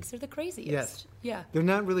 Commercial gigs. They're the craziest. Yes. Yeah. They're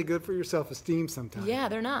not really good for your self-esteem sometimes. Yeah,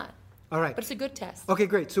 they're not. All right. But it's a good test. Okay,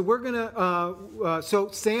 great. So we're gonna. So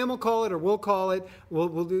Sam will call it, or we'll call it.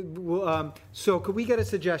 So could we get a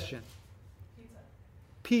suggestion?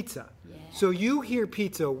 Pizza. Yeah. So you hear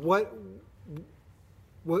pizza.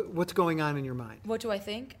 What's going on in your mind? What do I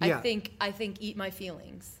think? Yeah. I think eat my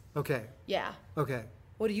feelings. Okay. Yeah. Okay.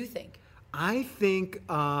 What do you think? I think.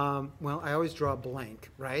 Well, I always draw blank.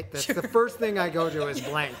 Right. That's the first thing I go to is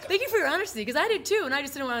blank. Thank you for your honesty, because I did too, and I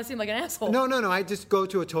just didn't want to seem like an asshole. No. I just go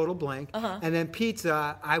to a total blank. Uh-huh. And then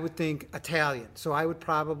pizza, I would think Italian. So I would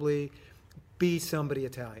probably be somebody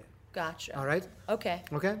Italian. Gotcha. All right? Okay.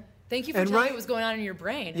 Okay? Thank you for And telling me right- what was going on in your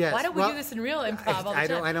brain. Yes, Why don't we well, do this in real improv all the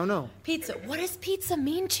time? I don't know. Pizza. What does pizza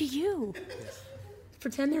mean to you?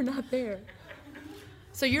 Pretend they're not there.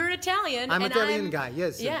 So you're an Italian. I'm and Italian guy,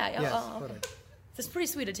 yes. Yeah. Yes. Oh, okay. It's a pretty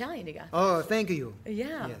sweet Italian you got. Oh, thank you.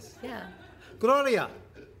 Yeah. Yes. Yeah. Gloria,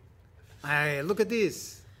 look at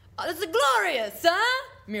this. Oh, this is glorious, huh?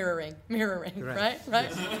 Mirroring, Right. right?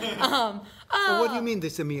 What do you mean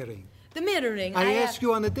this is mirroring? The mirroring. I asked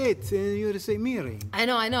you on a date, and you say mirroring. I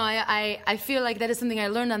know. I feel like that is something I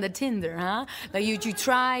learned on the Tinder, huh? Like you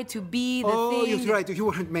try to be the Oh, thing. you tried to. You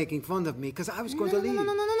weren't making fun of me because I was going to leave.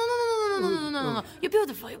 No. You're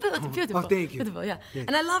beautiful. Beautiful. Oh, thank you. Beautiful, yeah. Yes.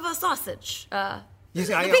 And I love a sausage. Yes,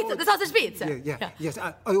 the I pizza, ordered- the sausage pizza. Yeah. Yes,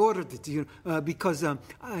 I ordered it because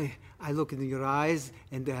I look into your eyes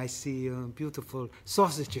and I see beautiful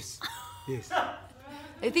sausages. Yes.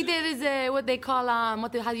 I think there is what they call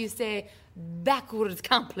how do you say, backwards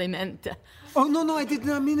compliment. Oh, no, I did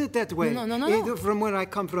not mean it that way. No. From where I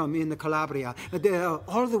come from, in the Calabria,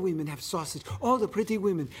 all the women have sausage. All the pretty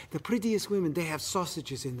women, the prettiest women, they have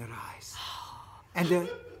sausages in their eyes. And,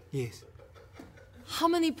 yes. How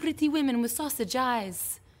many pretty women with sausage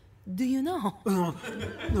eyes do you know? No.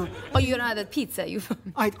 Oh, you're not at pizza.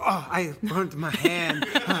 I burnt my hand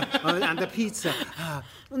on the pizza.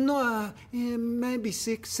 Maybe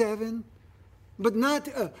 6, 7. But not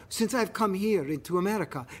since I've come here into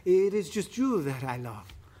America. It is just you that I love.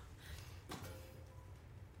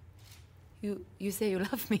 You say you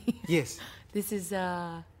love me. Yes. This is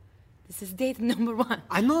date number 1.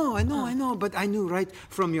 I know, but I knew right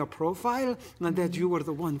from your profile that you were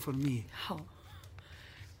the one for me. How?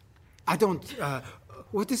 I don't,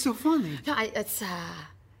 what is so funny? No, I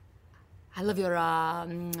love your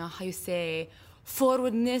how you say,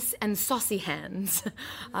 forwardness and saucy hands.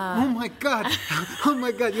 Oh my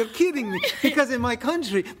God, you're kidding me. Because in my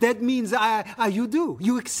country, that means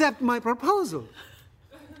you accept my proposal.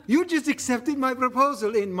 You just accepted my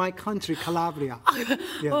proposal in my country, Calabria.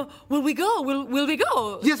 Yeah. Will we go? Will we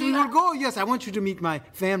go? Yes, we will go. Yes, I want you to meet my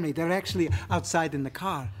family. They're actually outside in the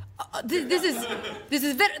car. This is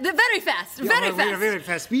very fast. Very fast. We're very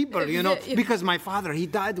fast people, because my father, he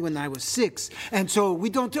died when I was 6. And so we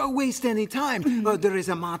don't waste any time. There is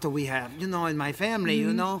a motto we have, in my family,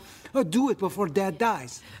 do it before Dad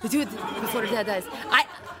dies. Do it before Dad dies.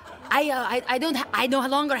 I no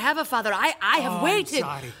longer have a father. I have waited.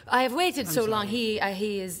 I'm sorry. I have waited so sorry. long. He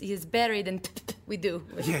is buried, and we do.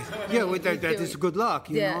 Yes, that is good luck,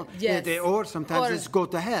 you know. Yes. Or sometimes it's go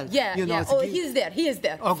to hell. Yeah, yeah. It's Oh, he is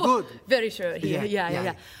there. Oh, good. Very sure.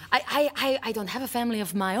 Yeah. I don't have a family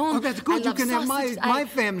of my own. Oh, that's good. I You can have sausage. my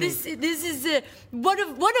family. This is one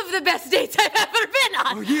of the best dates I've ever been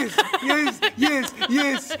on. Oh, yes.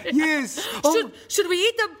 Oh, Should we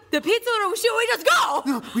eat the pizza or should we just go?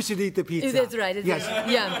 no, we should eat the pizza. That's right. Yes.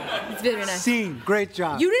 Yeah, it's very nice. Scene, great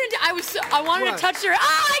job. You didn't. I wanted What? to touch her.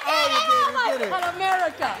 Oh, I you did it. on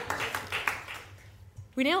America.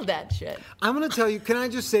 We nailed that shit. I'm going to tell you, can I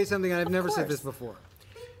just say something? I've never said course. this before.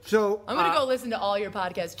 So I'm gonna go listen to all your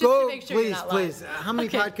podcasts just to make sure you're not lying. Please. How many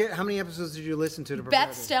how many episodes did you listen to prepare Beth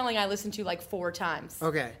this? Stelling, I listened to like 4 times.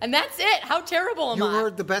 Okay. And that's it. How terrible am You I?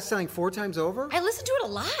 heard the best selling 4 times over? I listened to it a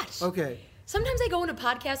lot. Okay. Sometimes I go into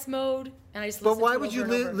podcast mode and I just But listen why to would it you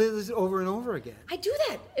over and over. listen over and over again? I do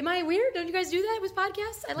that. Am I weird? Don't you guys do that with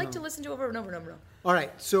podcasts? I like to listen to over and over and over and over. All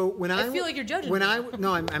right, so when I feel like you're judging when me.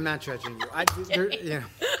 no, I'm not judging you.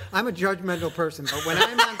 I'm a judgmental person, but when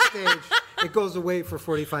I'm on stage, it goes away for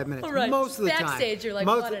 45 minutes All right. most of the time. Backstage, you're like,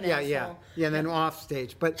 what an asshole. And then off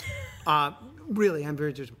stage. But really, I'm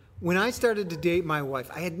very judgmental. When I started to date my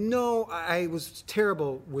wife, I was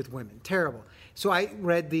terrible with women, terrible. So I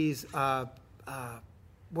read these.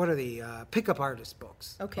 What are the pickup artist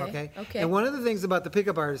books? Okay. And one of the things about the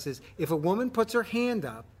pickup artist is if a woman puts her hand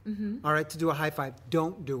up, all right, to do a high five,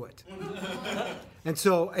 don't do it. And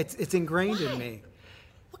so it's ingrained in me.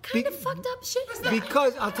 What kind of fucked up shit is that?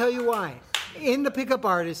 Because I'll tell you why. In the pickup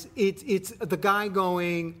artist, it's the guy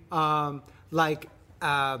going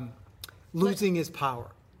losing his power.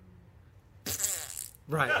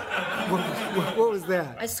 Right. What was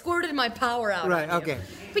that? I squirted my power out. Right. on you. Okay.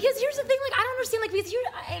 Because here's the thing, like I don't understand, like because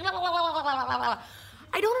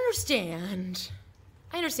I don't understand.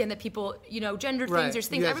 I understand that people, gender things, Right, there's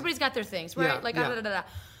things. yes. Everybody's got their things, right? Yeah.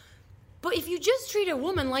 But if you just treat a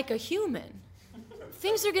woman like a human,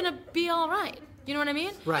 things are gonna be all right. You know what I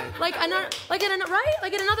mean? Right. Like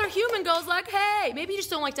another human goes like, hey, maybe you just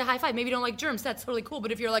don't like to high five. Maybe you don't like germs. That's totally cool.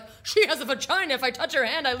 But if you're like, she has a vagina. If I touch her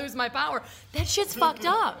hand, I lose my power. That shit's fucked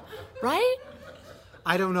up, right?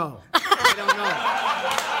 I don't know.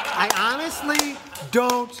 I honestly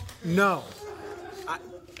don't know.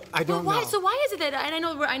 I don't know. So why is it that? And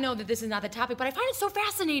I know that this is not the topic, but I find it so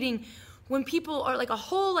fascinating when people are like a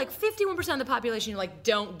whole 51% of the population. You're like,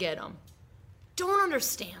 don't get them, don't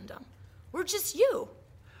understand them. We're just you.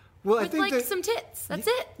 Well, I with think that, some tits. That's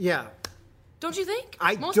it. Yeah. Don't you think?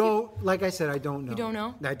 Most people, like I said, I don't know. You don't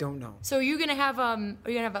know? I don't know. So are you gonna have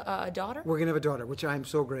a daughter? We're gonna have a daughter, which I'm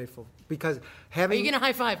so grateful because Are having. you gonna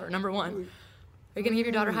high five her? Number one. Are you gonna give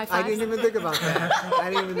your daughter high I fives? didn't even think about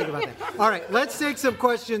that. All right, let's take some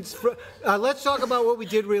questions. Let's talk about what we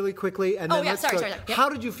did really quickly, and then let's sorry. go. Yep. How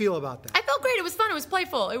did you feel about that? I felt great. It was fun. It was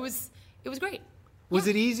playful. It was great. Was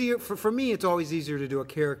it easier for me? It's always easier to do a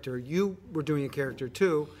character. You were doing a character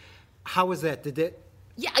too. How was that? Did it?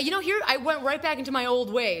 Yeah, here I went right back into my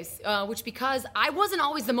old ways, which because I wasn't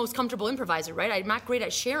always the most comfortable improviser, right? I'm not great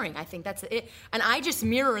at sharing. I think that's it. And I just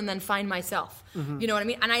mirror and then find myself. You know what I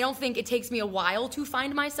mean? And I don't think it takes me a while to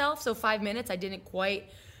find myself. So 5 minutes, I didn't quite.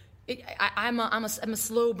 I'm a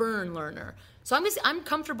slow burn learner. So I'm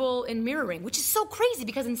comfortable in mirroring, which is so crazy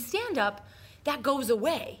because in stand-up, that goes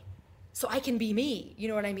away. So I can be me. You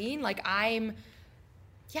know what I mean? I'm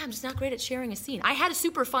just not great at sharing a scene. I had a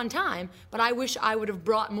super fun time, but I wish I would have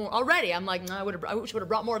brought more. Already, I'm like, I wish I would have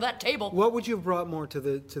brought more of that table. What would you have brought more to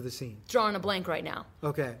the scene? Drawing a blank right now.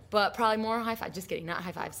 Okay. But probably more high fives. Just kidding, not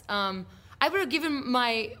high fives. I would have given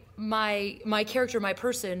my character, my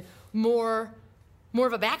person, more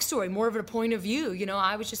of a backstory, more of a point of view.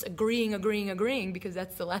 I was just agreeing because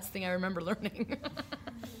that's the last thing I remember learning.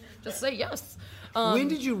 Just say yes. When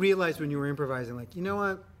did you realize when you were improvising, like, you know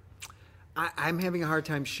what? I'm having a hard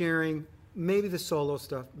time sharing. Maybe the solo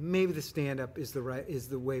stuff, maybe the stand-up is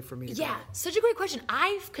the way for me to go. Yeah, such a great question.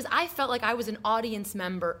 Because I felt like I was an audience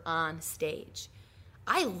member on stage.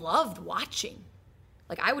 I loved watching.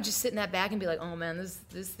 Like I would just sit in that back and be like, oh man,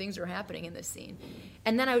 these things are happening in this scene.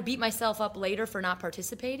 And then I would beat myself up later for not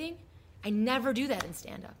participating. I never do that in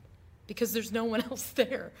stand-up because there's no one else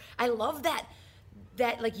there. I love that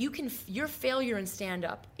like your failure in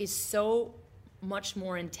stand-up is so much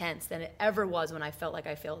more intense than it ever was when I felt like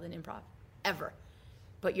I failed in improv, ever.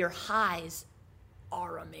 But your highs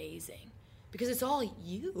are amazing because it's all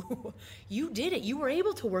you. You did it. You were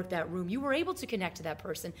able to work that room. You were able to connect to that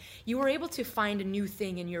person. You were able to find a new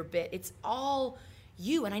thing in your bit. It's all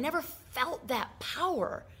you. And I never felt that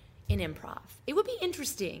power in improv. It would be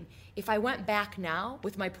interesting if I went back now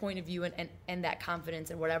with my point of view and that confidence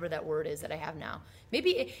and whatever that word is that I have now.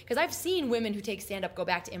 Maybe, because I've seen women who take stand-up go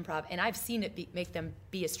back to improv, and I've seen it make them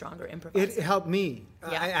be a stronger improviser. It helped me,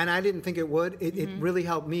 Yeah. and I didn't think it would. It really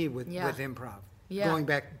helped me with improv. Yeah. Going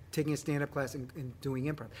back, taking a stand-up class and doing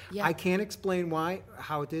improv. Yeah. I can't explain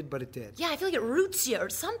how it did, but it did. Yeah, I feel like it roots you or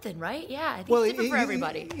something, right? Yeah, I think it's different for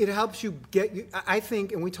everybody. It helps you get. I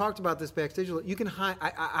think, and we talked about this backstage. You can hide.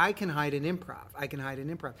 I can hide in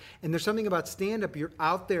improv. And there's something about stand-up. You're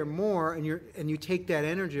out there more, and you take that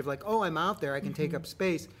energy of like, oh, I'm out there. I can take up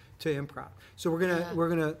space to improv. So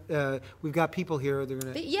we've got people here. They're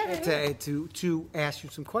gonna to ask you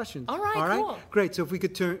some questions. All right, cool. Great. So if we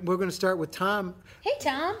could turn, we're going to start with Tom. Hey,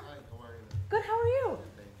 Tom. Hi, how are you? Good. How are you?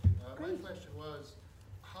 My question was,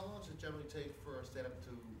 how long does it generally take for a stand-up to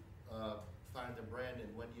find the brand,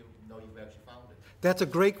 and when do you know you've actually found it? That's a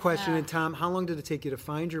great question. Yeah. And Tom, how long did it take you to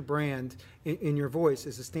find your brand in your voice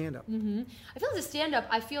as a stand-up? I feel as a stand-up,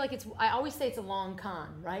 I feel like I always say it's a long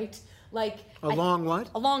con, right? Like Long what?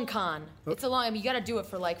 A long con. It's a long. I mean, you got to do it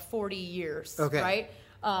for like 40 years, Okay.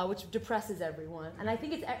 right? Which depresses everyone. And I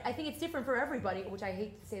think it's different for everybody. Which I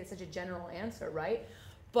hate to say it's such a general answer, right?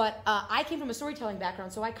 But I came from a storytelling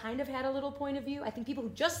background, so I kind of had a little point of view. I think people who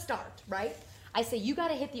just start, right? I say you got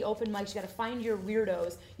to hit the open mics. You got to find your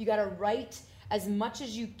weirdos. You got to write as much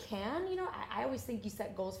as you can. You know, I always think you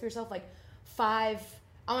set goals for yourself, like 5.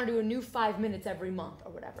 I want to do a new 5 minutes every month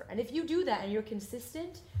or whatever. And if you do that and you're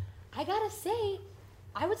consistent, I gotta say,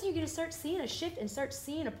 I would say you're gonna start seeing a shift and start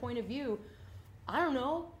seeing a point of view. I don't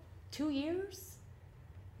know, 2 years?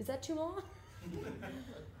 Is that too long?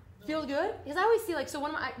 Feel good? Because I always see, like, so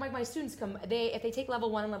when my students come, if they take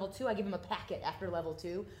level 1 and level 2, I give them a packet after level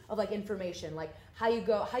 2 of like information, like how you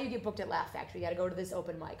get booked at Laugh Factory, you gotta go to this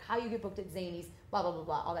open mic, how you get booked at Zany's, blah, blah, blah,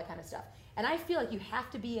 blah, all that kind of stuff. And I feel like you have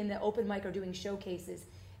to be in the open mic or doing showcases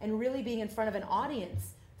and really being in front of an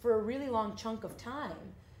audience for a really long chunk of time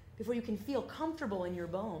before you can feel comfortable in your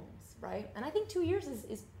bones, right? And I think 2 years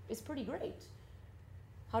is pretty great.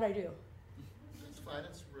 How'd I do? It's fine.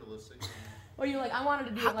 It's realistic. Or you're like, I wanted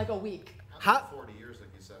to do it in like a week. How- 40 years, like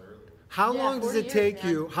you said earlier. How Yeah, long does 40 it years, take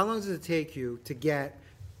man. you? How long does it take you to get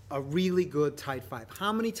a really good tight 5?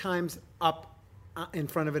 How many times up in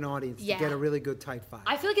front of an audience Yeah. to get a really good tight 5?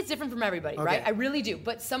 I feel like it's different from everybody, Okay. right? I really do.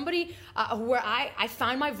 But somebody where I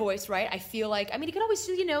find my voice, right? I feel like, I mean, you can always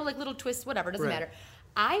do, like little twists, whatever, it doesn't Right. matter.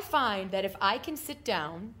 I find that if I can sit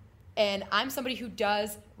down and I'm somebody who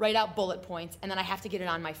does write out bullet points and then I have to get it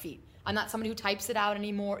on my feet. I'm not somebody who types it out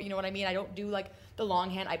anymore. You know what I mean? I don't do like the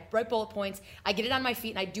longhand. I write bullet points. I get it on my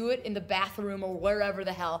feet and I do it in the bathroom or wherever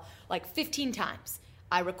the hell, like 15 times.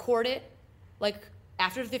 I record it, like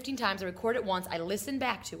after 15 times, I record it once. I listen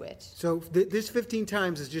back to it. So this 15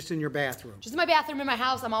 times is just in your bathroom. Just in my bathroom in my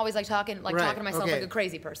house, I'm always like talking to myself okay. like a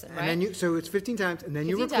crazy person, right? And then so it's 15 times, and then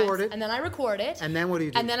you 15 record times, it. and then I record it, And then what do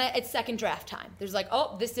you do? And then it's second draft time. There's like,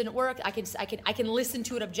 oh, this didn't work. I can listen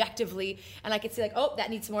to it objectively, and I can see like, oh, that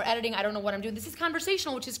needs some more editing. I don't know what I'm doing. This is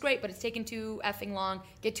conversational, which is great, but it's taken too effing long.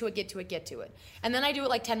 Get to it. And then I do it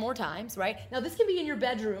like 10 more times, right? Now this can be in your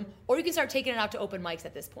bedroom, or you can start taking it out to open mics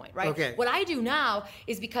at this point, right? Okay. What I do now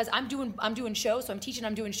is because I'm doing shows, so I'm teaching,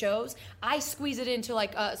 I'm doing shows. I squeeze it into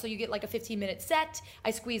like, so you get like a 15-minute set.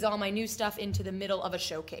 I squeeze all my new stuff into the middle of a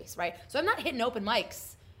showcase, right? So I'm not hitting open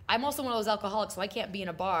mics. I'm also one of those alcoholics, so I can't be in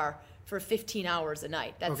a bar for 15 hours a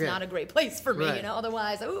night. That's Okay. not a great place for me, Right.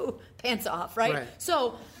 Otherwise, ooh, pants off, right? Right.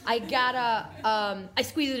 So I gotta, I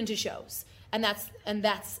squeeze it into shows, and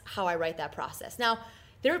that's how I write that process. Now,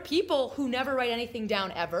 there are people who never write anything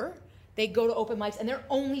down ever. They go to open mics and they're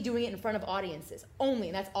only doing it in front of audiences, only,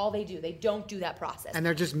 and that's all they do. They don't do that process. And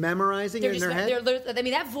they're just memorizing it in their head? I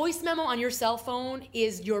mean, that voice memo on your cell phone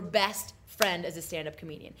is your best friend as a stand-up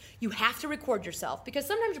comedian. You have to record yourself because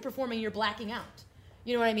sometimes you're performing, you're blacking out.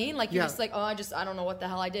 You know what I mean? Like you're Yeah. just like, oh, I don't know what the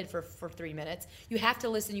hell I did for 3 minutes. You have to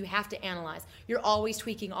listen, you have to analyze. You're always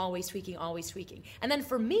tweaking. And then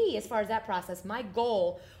for me, as far as that process, my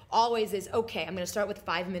goal always is, okay, I'm going to start with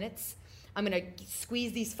 5 minutes. I'm going to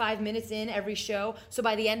squeeze these 5 minutes in every show. So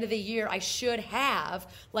by the end of the year, I should have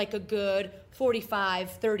like a good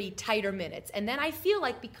 45, 30 tighter minutes. And then I feel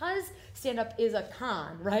like because stand-up is a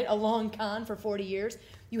con, right? A long con for 40 years,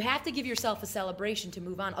 you have to give yourself a celebration to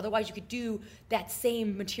move on. Otherwise, you could do that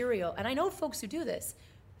same material. And I know folks who do this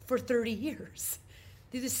for 30 years.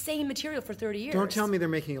 Do the same material for 30 years. Don't tell me they're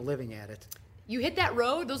making a living at it. You hit that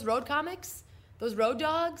road, those road comics, those road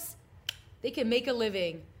dogs, they can make a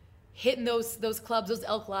living hitting those clubs, those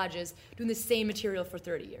elk lodges, doing the same material for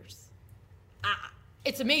 30 years.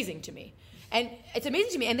 It's amazing to me. And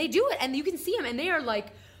they do it, and you can see them, and they are like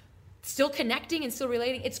still connecting and still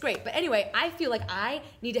relating. It's great. But anyway, I feel like I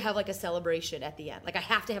need to have like a celebration at the end. Like I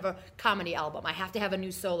have to have a comedy album. I have to have a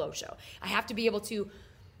new solo show. I have to be able to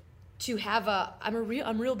have I'm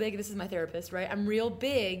real big, this is my therapist, right? I'm real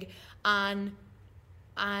big on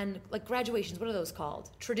like graduations, what are those called?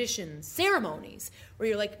 Traditions, ceremonies, where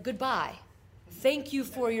you're like, goodbye, thank you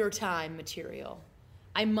for your time material.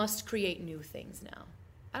 I must create new things now.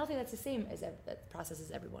 I don't think that's the same as that process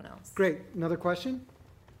as everyone else. Great. Another question?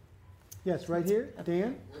 Yes, right here.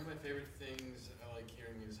 Dan? One of my favorite things I like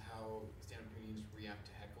hearing is how stand-up comedians react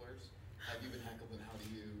to hecklers. Have you been heckled, and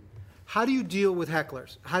How do you deal with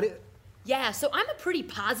hecklers? Yeah, so I'm a pretty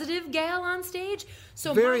positive gal on stage.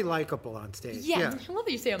 So Very likable on stage. Yeah, I love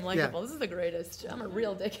that you say I'm likable. Yeah. This is the greatest. I'm a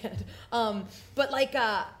real dickhead. But like,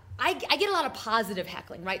 I get a lot of positive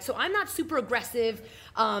heckling, right? So I'm not super aggressive.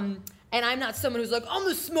 And I'm not someone who's like, I'm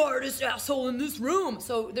the smartest asshole in this room.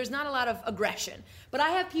 So there's not a lot of aggression. But I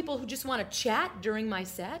have people who just want to chat during my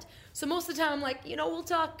set. So most of the time I'm like, we'll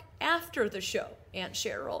talk after the show, Aunt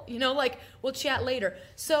Cheryl. We'll chat later.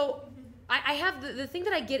 So I have the thing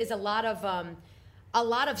that I get is a lot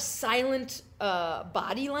of silent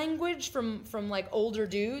body language from like older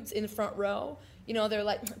dudes in the front row. They're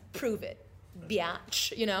like, prove it,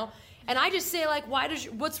 biatch, And I just say like,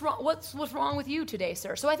 what's wrong with you today,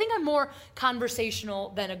 sir? So I think I'm more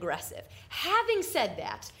conversational than aggressive. Having said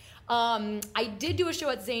that, I did do a show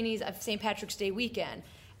at Zany's of St. Patrick's Day weekend,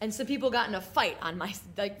 and some people got in a fight on my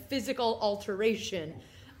physical alteration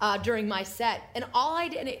during my set. And all I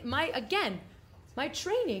did, my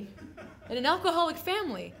training in an alcoholic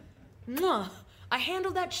family, I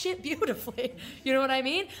handled that shit beautifully. You know what I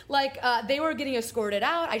mean? They were getting escorted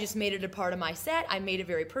out. I just made it a part of my set. I made it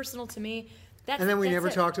very personal to me. And then we never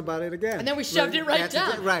talked about it again. And then we shoved it right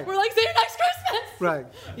down. Right. We're like, see you next Christmas. Right.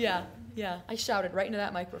 Yeah. I shouted right into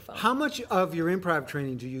that microphone. How much of your improv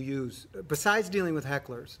training do you use, besides dealing with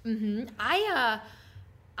hecklers? Mm-hmm.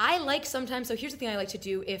 I like sometimes, so here's the thing I like to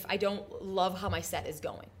do if I don't love how my set is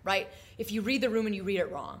going, right? If you read the room and you read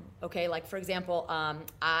it wrong, okay? Like, for example,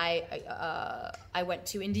 I went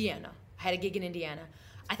to Indiana. I had a gig in Indiana.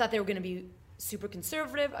 I thought they were going to be super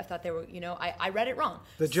conservative. I thought they were, I read it wrong.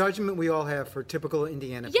 The judgment we all have for typical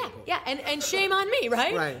Indiana people. Yeah, and shame on me,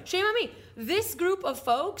 right? Right. Shame on me. This group of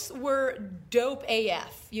folks were dope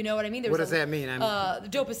AF. You know what I mean? What does that mean?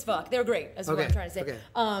 Dope as fuck. They were great, is what I'm trying to say. Okay.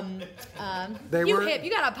 You hip. You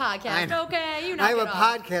got a podcast, okay? I have a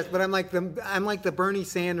podcast, but I'm like the Bernie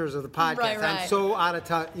Sanders of the podcast. Right. I'm so out of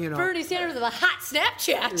touch, Bernie Sanders of the hot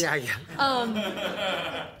Snapchat. Yeah.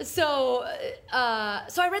 So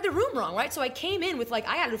I read the room wrong, right? So I came in with I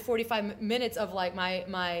got to do 45 minutes of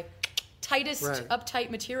my tightest uptight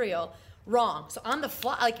material wrong. So on the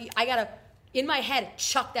fly, I gotta in my head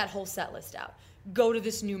chuck that whole set list out. Go to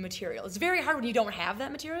this new material. It's very hard when you don't have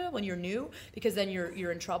that material, when you're new, because then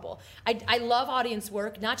you're in trouble. I love audience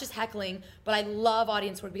work, not just heckling, but I love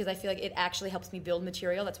audience work because I feel like it actually helps me build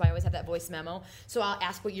material. That's why I always have that voice memo. So I'll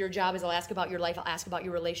ask what your job is, I'll ask about your life, I'll ask about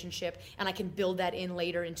your relationship, and I can build that in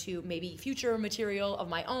later into maybe future material of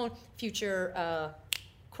my own, future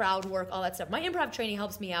crowd work, all that stuff. My improv training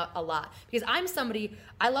helps me out a lot because I'm somebody,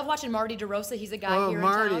 I love watching Marty DeRosa. He's a guy here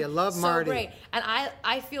Marty, in town. I love Marty. So great. And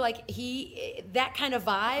I feel like that kind of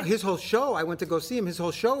vibe. His whole show, I went to go see him, his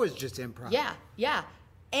whole show is just improv. Yeah.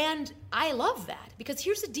 And I love that because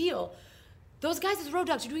here's the deal. Those guys at the Road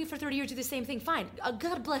Dogs are doing it for 30 years, do the same thing, fine.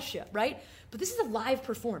 God bless you, right? But this is a live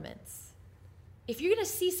performance. If you're going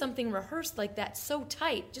to see something rehearsed like that so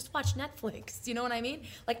tight, just watch Netflix. You know what I mean?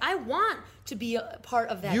 I want to be a part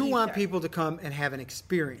of that. You want people to come and have an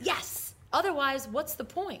experience. Yes. Otherwise, what's the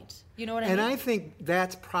point? You know what I mean? And I think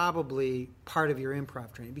that's probably part of your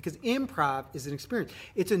improv training because improv is an experience.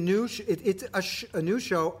 It's a new a new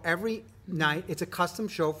show every night. It's a custom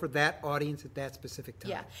show for that audience at that specific time.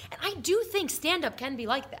 Yeah. And I do think stand-up can be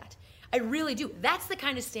like that. I really do. That's the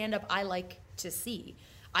kind of stand-up I like to see.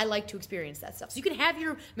 I like to experience that stuff. So you can have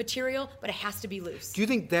your material, but it has to be loose. Do you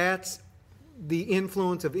think that's the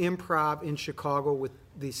influence of improv in Chicago with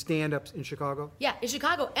the stand-ups in Chicago? Yeah, in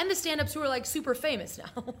Chicago. And the stand-ups who are super famous now.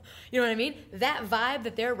 You know what I mean? That vibe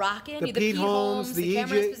that they're rocking. The Pete Holmes, the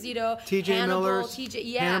Cameron Esposito, TJ Hannibal, Millers,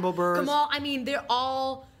 Hannibal Burrs. Kamal. I mean, they're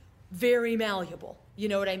all very malleable. You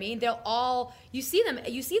know what I mean? They'll all, you see them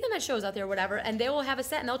at shows out there or whatever, and they will have a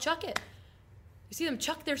set and they'll chuck it. You see them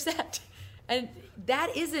chuck their set. And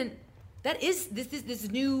that is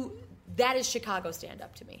Chicago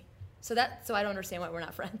stand-up to me. So I don't understand why we're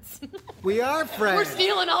not friends. We are friends. We're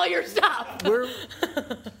stealing all your stuff.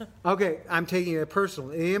 Okay, I'm taking it personal.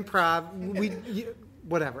 In improv,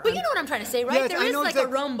 whatever. But you know what I'm trying to say, right? Yes, there is a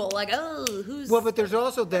rumble, who's... Well, but there's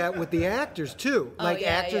also that with the actors, too.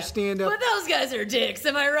 Actors stand up... But those guys are dicks,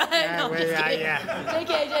 am I right? Yeah, no,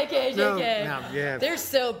 JK. No, yeah. They're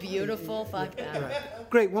so beautiful. Fuck them. Right.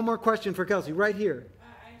 Great, one more question for Kelsie, right here. I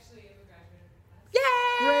actually am a graduate. Yay!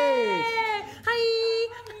 Great. Hi!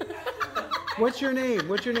 What's your name?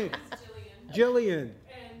 Jillian.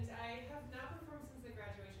 And I have not performed since the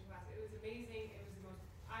graduation class. It was amazing. It was the most,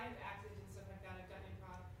 I've acted and stuff like that. I've done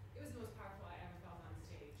improv. It was the most powerful I ever felt on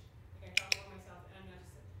stage. I felt more myself and I'm not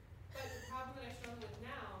just, but the problem that I struggle with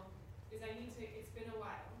now is it's been a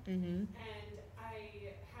while. Mm-hmm. And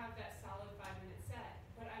I have that solid 5-minute set,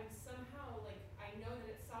 but I'm somehow I know that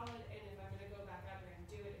it's solid and if I'm going to go back out there and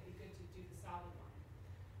do it, it'd be good to do the solid one.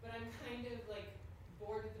 But I'm kind of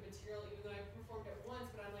bored with the material even though I performed it once,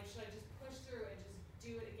 but I'm should I just push through and just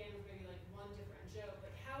do it again with maybe one different joke?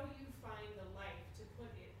 How do you find the life to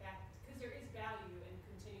put it back? Because there is value in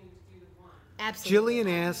continuing to do Absolutely.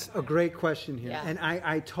 Jillian asks a great question here, Yeah. and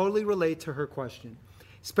I totally relate to her question,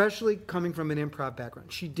 especially coming from an improv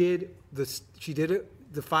background. She did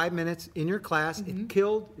the 5 minutes in your class. It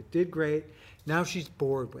killed. It did great. Now she's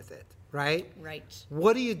bored with it, right? Right.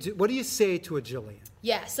 What do you do? What do you say to a Jillian?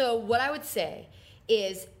 Yeah, so what I would say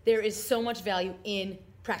is there is so much value in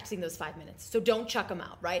practicing those 5 minutes. So don't chuck them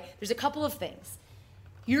out, right? There's a couple of things.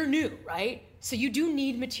 You're new, right? So you do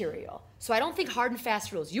need material. So I don't think hard and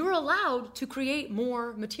fast rules. You're allowed to create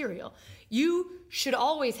more material. You should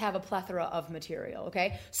always have a plethora of material,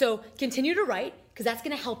 okay? So continue to write, because that's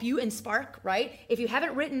going to help you and spark, right? If you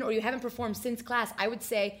haven't written or you haven't performed since class, I would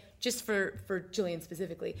say, just for Jillian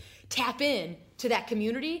specifically, tap in to that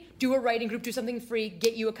community, do a writing group, do something free,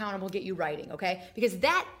 get you accountable, get you writing, okay? Because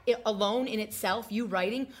that alone in itself, you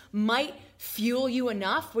writing, might fuel you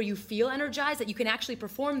enough where you feel energized that you can actually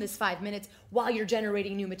perform this 5 minutes while you're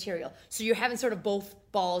generating new material. So you're having sort of both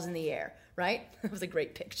balls in the air, right? That was a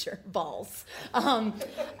great picture, balls.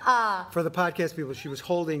 For the podcast people, she was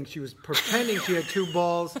pretending she had 2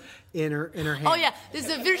 balls in her hand. Oh yeah, this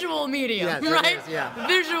is a visual medium, Yes, it right? is, yeah.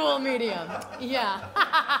 Visual medium,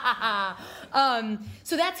 yeah.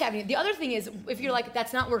 So that's happening. The other thing is, if you're like,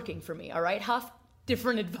 that's not working for me, all right, Huff,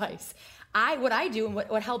 different advice. What I do and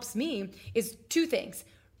what helps me is 2 things.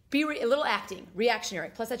 Be a little acting, reactionary,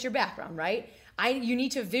 plus that's your background, right? You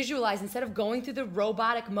need to visualize, instead of going through the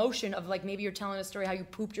robotic motion of like maybe you're telling a story how you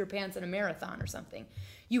pooped your pants in a marathon or something.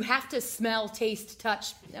 You have to smell, taste,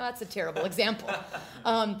 touch. No, that's a terrible example.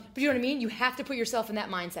 But you know what I mean? You have to put yourself in that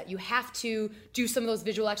mindset. You have to do some of those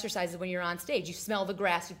visual exercises when you're on stage. You smell the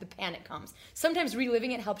grass, the panic comes. Sometimes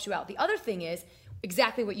reliving it helps you out. The other thing is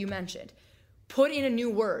exactly what you mentioned. Put in a new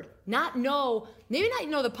word. Maybe not know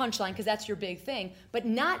the punchline because that's your big thing, but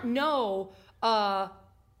not know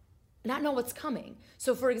what's coming.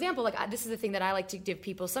 So for example, this is the thing that I like to give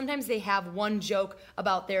people. Sometimes they have one joke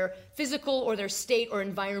about their physical or their state or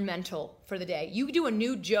environmental for the day. You do a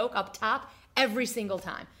new joke up top every single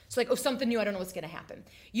time. So something new, I don't know what's gonna happen.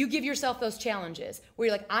 You give yourself those challenges where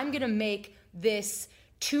you're like, I'm gonna make this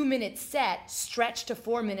 2-minute set stretch to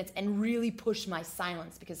 4 minutes and really push my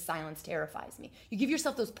silence because silence terrifies me. You give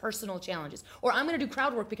yourself those personal challenges. Or I'm gonna do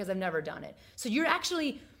crowd work because I've never done it. So you're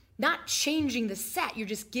actually not changing the set, you're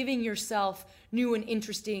just giving yourself new and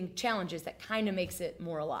interesting challenges that kind of makes it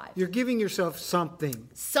more alive. You're giving yourself something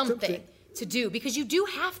to do, because you do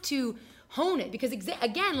have to hone it, because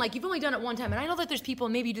again, you've only done it one time, and I know that there's people,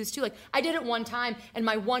 and maybe you do this too, I did it one time, and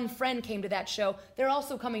my one friend came to that show, they're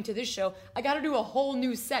also coming to this show, I gotta do a whole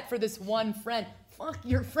new set for this one friend. Fuck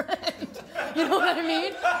your friend. You know what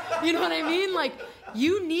I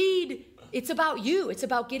mean? It's about you. It's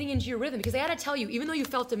about getting into your rhythm. Because I gotta tell you, even though you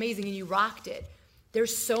felt amazing and you rocked it,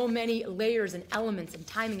 there's so many layers and elements and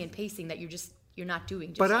timing and pacing that you're not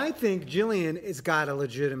doing. But I think Jillian has got a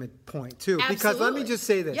legitimate point too. Absolutely. Because let me just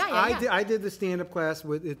say this: Yeah. I did the stand-up class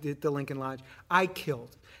at the Lincoln Lodge. I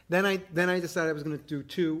killed. Then I decided I was going to do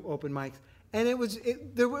 2 open mics, and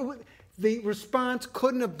the response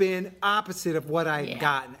couldn't have been opposite of what I had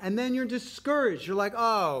gotten. And then you're discouraged. You're like,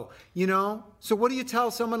 So what do you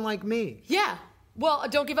tell someone like me? Yeah. Well,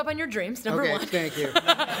 don't give up on your dreams, number one. Thank you.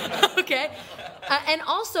 Okay. And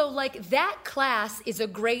also, that class is a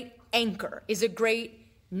great anchor, is a great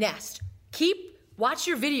nest. Watch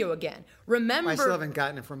your video again. Remember. I still haven't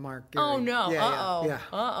gotten it from Mark. Gary. Oh, no. Yeah.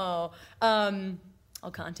 I'll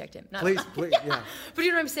contact him. Please, yeah. But you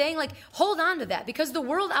know what I'm saying? Hold on to that, because the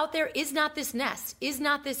world out there is not this nest, is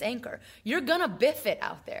not this anchor. You're gonna biff it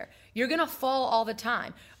out there. You're gonna fall all the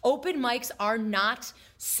time. Open mics are not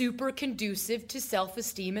super conducive to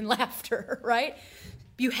self-esteem and laughter, right?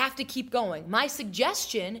 You have to keep going. My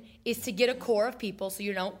suggestion is to get a core of people so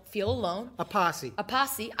you don't feel alone. A posse.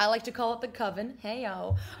 I like to call it the coven.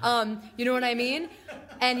 Hey-o. You know what I mean?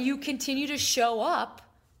 And you continue to show up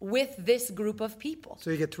with this group of people. So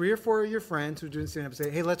you get 3 or 4 of your friends who are doing stand-up say,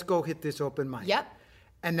 hey, let's go hit this open mic. Yep.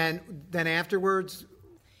 And then afterwards...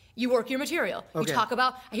 You work your material. Okay. You talk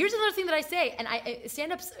about... Here's another thing that I say, and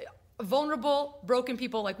stand-up's vulnerable, broken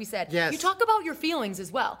people, like we said. Yes. You talk about your feelings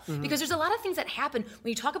as well. Mm-hmm. Because there's a lot of things that happen when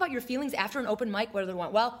you talk about your feelings after an open mic, whether they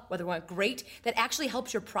went well, whether they went great, that actually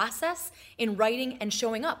helps your process in writing and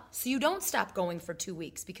showing up. So you don't stop going for 2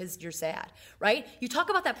 weeks because you're sad, right? You talk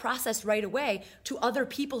about that process right away to other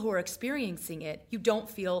people who are experiencing it. You don't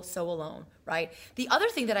feel so alone, right? The other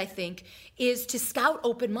thing that I think is to scout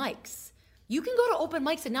open mics. You can go to open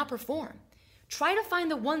mics and not perform. Try to find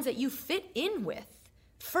the ones that you fit in with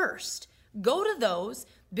first. Go to those,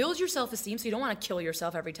 build your self-esteem so you don't want to kill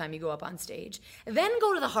yourself every time you go up on stage. Then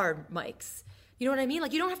go to the hard mics. You know what I mean?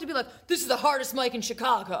 You don't have to be like, this is the hardest mic in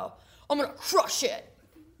Chicago. I'm going to crush it.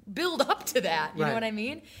 build up to that. You know Right. what I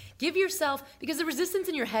mean? Give yourself, because the resistance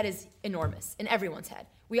in your head is enormous, in everyone's head.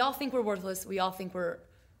 We all think we're worthless. We all think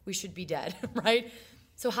we should be dead, right?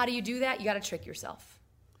 So how do you do that? You got to trick yourself.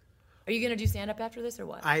 Are you going to do stand-up after this or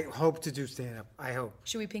what? I hope to do stand-up. I hope.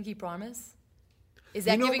 Should we pinky promise? Is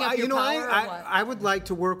that giving up your power or what? I would like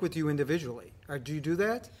to work with you individually. Do you do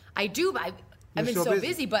that? I do, but I've been so so busy.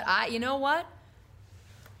 busy. But you know what?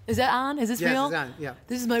 Is that on? Is this Yes, real? it's on, yeah.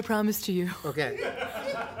 This is my promise to you. Okay.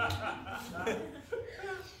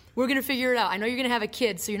 We're going to figure it out. I know you're going to have a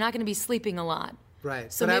kid, so you're not going to be sleeping a lot.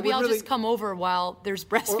 Right. So But I maybe would I'll really- just come over while there's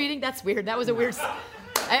breastfeeding. That's weird. That was a weird...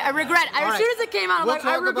 I regret. All As right. soon as it came out, I'm like,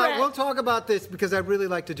 I regret. We'll talk about this because I'd really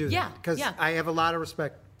like to do Yeah, that. Because yeah. I have a lot of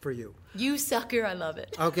respect for you. You sucker. I love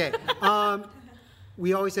it. Okay.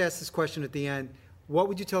 We always ask this question at the end. What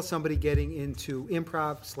would you tell somebody getting into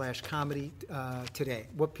improv/comedy today?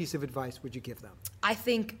 What piece of advice would you give them? I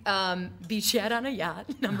think be Chad on a yacht,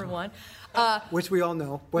 number one. Which we all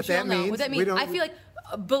know what You that all know means. what that We means. don't- I feel like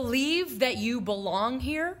believe that you belong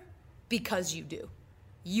here because you do.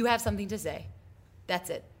 You have something to say. That's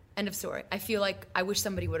it. End of story. I feel like I wish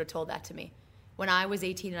somebody would have told that to me. When I was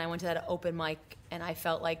 18 and I went to that open mic and I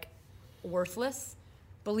felt like worthless,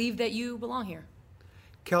 believe that you belong here.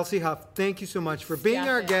 Kelsie Huff, thank you so much for being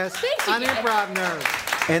Yeah. our guest Thank you, on guys. Improv Nerds.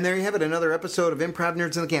 And there you have it, another episode of Improv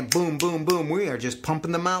Nerds in the Camp. Boom, boom, boom. We are just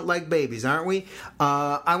pumping them out like babies, aren't we?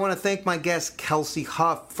 I want to thank my guest, Kelsie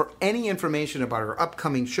Huff. For any information about her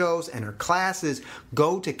upcoming shows and her classes,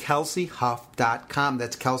 go to kelsiehuff.com.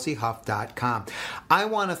 That's kelsiehuff.com. I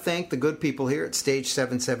want to thank the good people here at Stage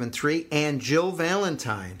 773 and Jill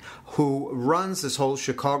Valentine, who runs this whole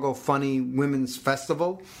Chicago Funny Women's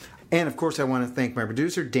Festival. And, of course, I want to thank my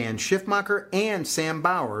producer, Dan Schiffmacher, and Sam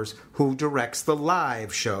Bowers, who directs the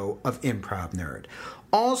live show of Improv Nerd.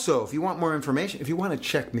 Also, if you want more information, if you want to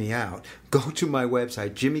check me out, go to my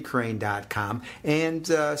website, jimmycrane.com, and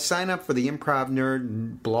sign up for the Improv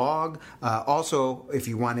Nerd blog. Also, if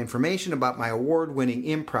you want information about my award-winning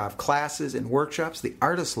improv classes and workshops, The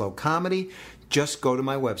Art of Slow Comedy, just go to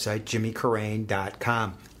my website,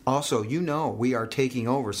 jimmycrane.com. Also, you know we are taking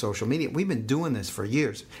over social media. We've been doing this for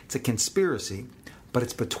years. It's a conspiracy, but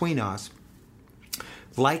it's between us.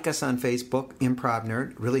 Like us on Facebook, Improv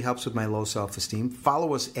Nerd. Really helps with my low self-esteem.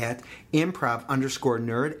 Follow us at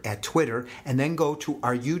improv_nerd at Twitter. And then go to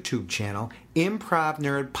our YouTube channel, Improv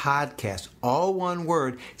Nerd Podcast. All one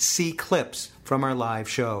word. See clips from our live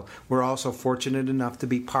show. We're also fortunate enough to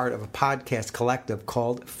be part of a podcast collective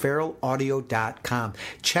called feralaudio.com.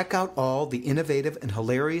 Check out all the innovative and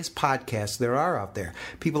hilarious podcasts there are out there.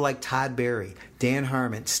 People like Todd Barry, Dan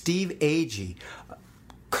Harmon, Steve Agee,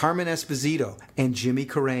 Carmen Esposito, and Jimmy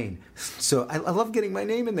Carrane. So I love getting my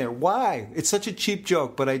name in there. Why? It's such a cheap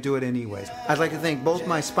joke, but I do it anyways. I'd like to thank both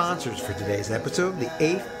my sponsors for today's episode, the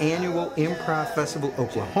 8th Annual Improv Festival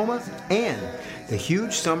Oklahoma and the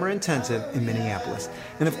huge Summer Intensive in Minneapolis.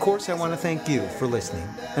 And of course, I want to thank you for listening.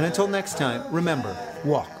 And until next time, remember,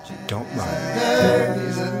 walk, don't run. Nerd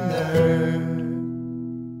is a nerd.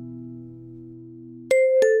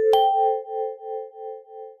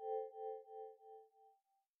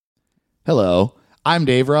 Hello, I'm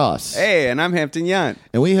Dave Ross. Hey, and I'm Hampton Yount.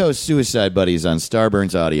 And we host Suicide Buddies on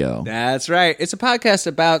Starburns Audio. That's right. It's a podcast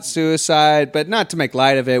about suicide, but not to make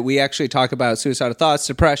light of it. We actually talk about suicidal thoughts,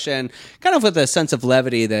 depression, kind of with a sense of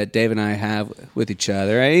levity that Dave and I have with each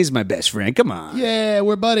other. And he's my best friend. Come on. Yeah,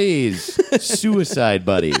 we're buddies. Suicide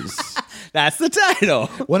Buddies. That's the title.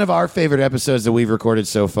 One of our favorite episodes that we've recorded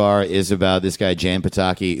so far is about this guy, Jan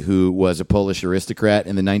Potocki, who was a Polish aristocrat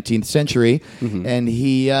in the 19th century. Mm-hmm. And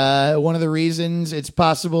he, one of the reasons it's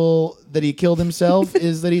possible that he killed himself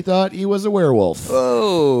is that he thought he was a werewolf.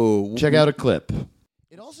 Oh. Check out a clip.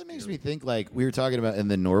 It also makes me think, like, we were talking about in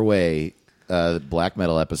the Norway black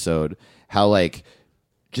metal episode, how, like,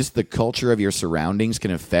 just the culture of your surroundings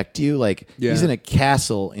can affect you. Like, he's in a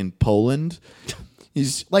castle in Poland.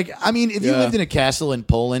 He's like, I mean, if you lived in a castle in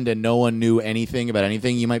Poland and no one knew anything about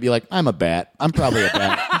anything, you might be like, I'm a bat. I'm probably a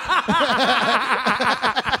bat.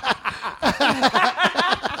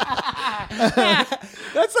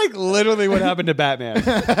 That's like literally what happened to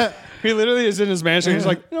Batman. He literally is in his mansion. He's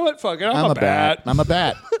like, you know what? Fuck it. I'm a bat. I'm a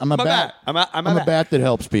bat. I'm a bat. I'm a bat that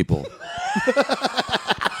helps people.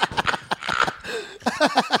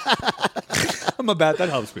 I'm a bat that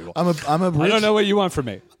helps people. I'm a I don't know what you want from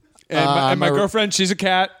me. And my girlfriend, she's a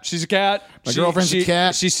cat. She's a cat. My girlfriend's a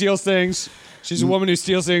cat. She steals things. She's a woman who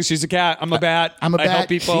steals things. She's a cat. I'm a bat. I'm a bat. I help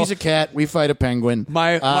people. She's a cat. We fight a penguin.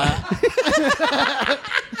 My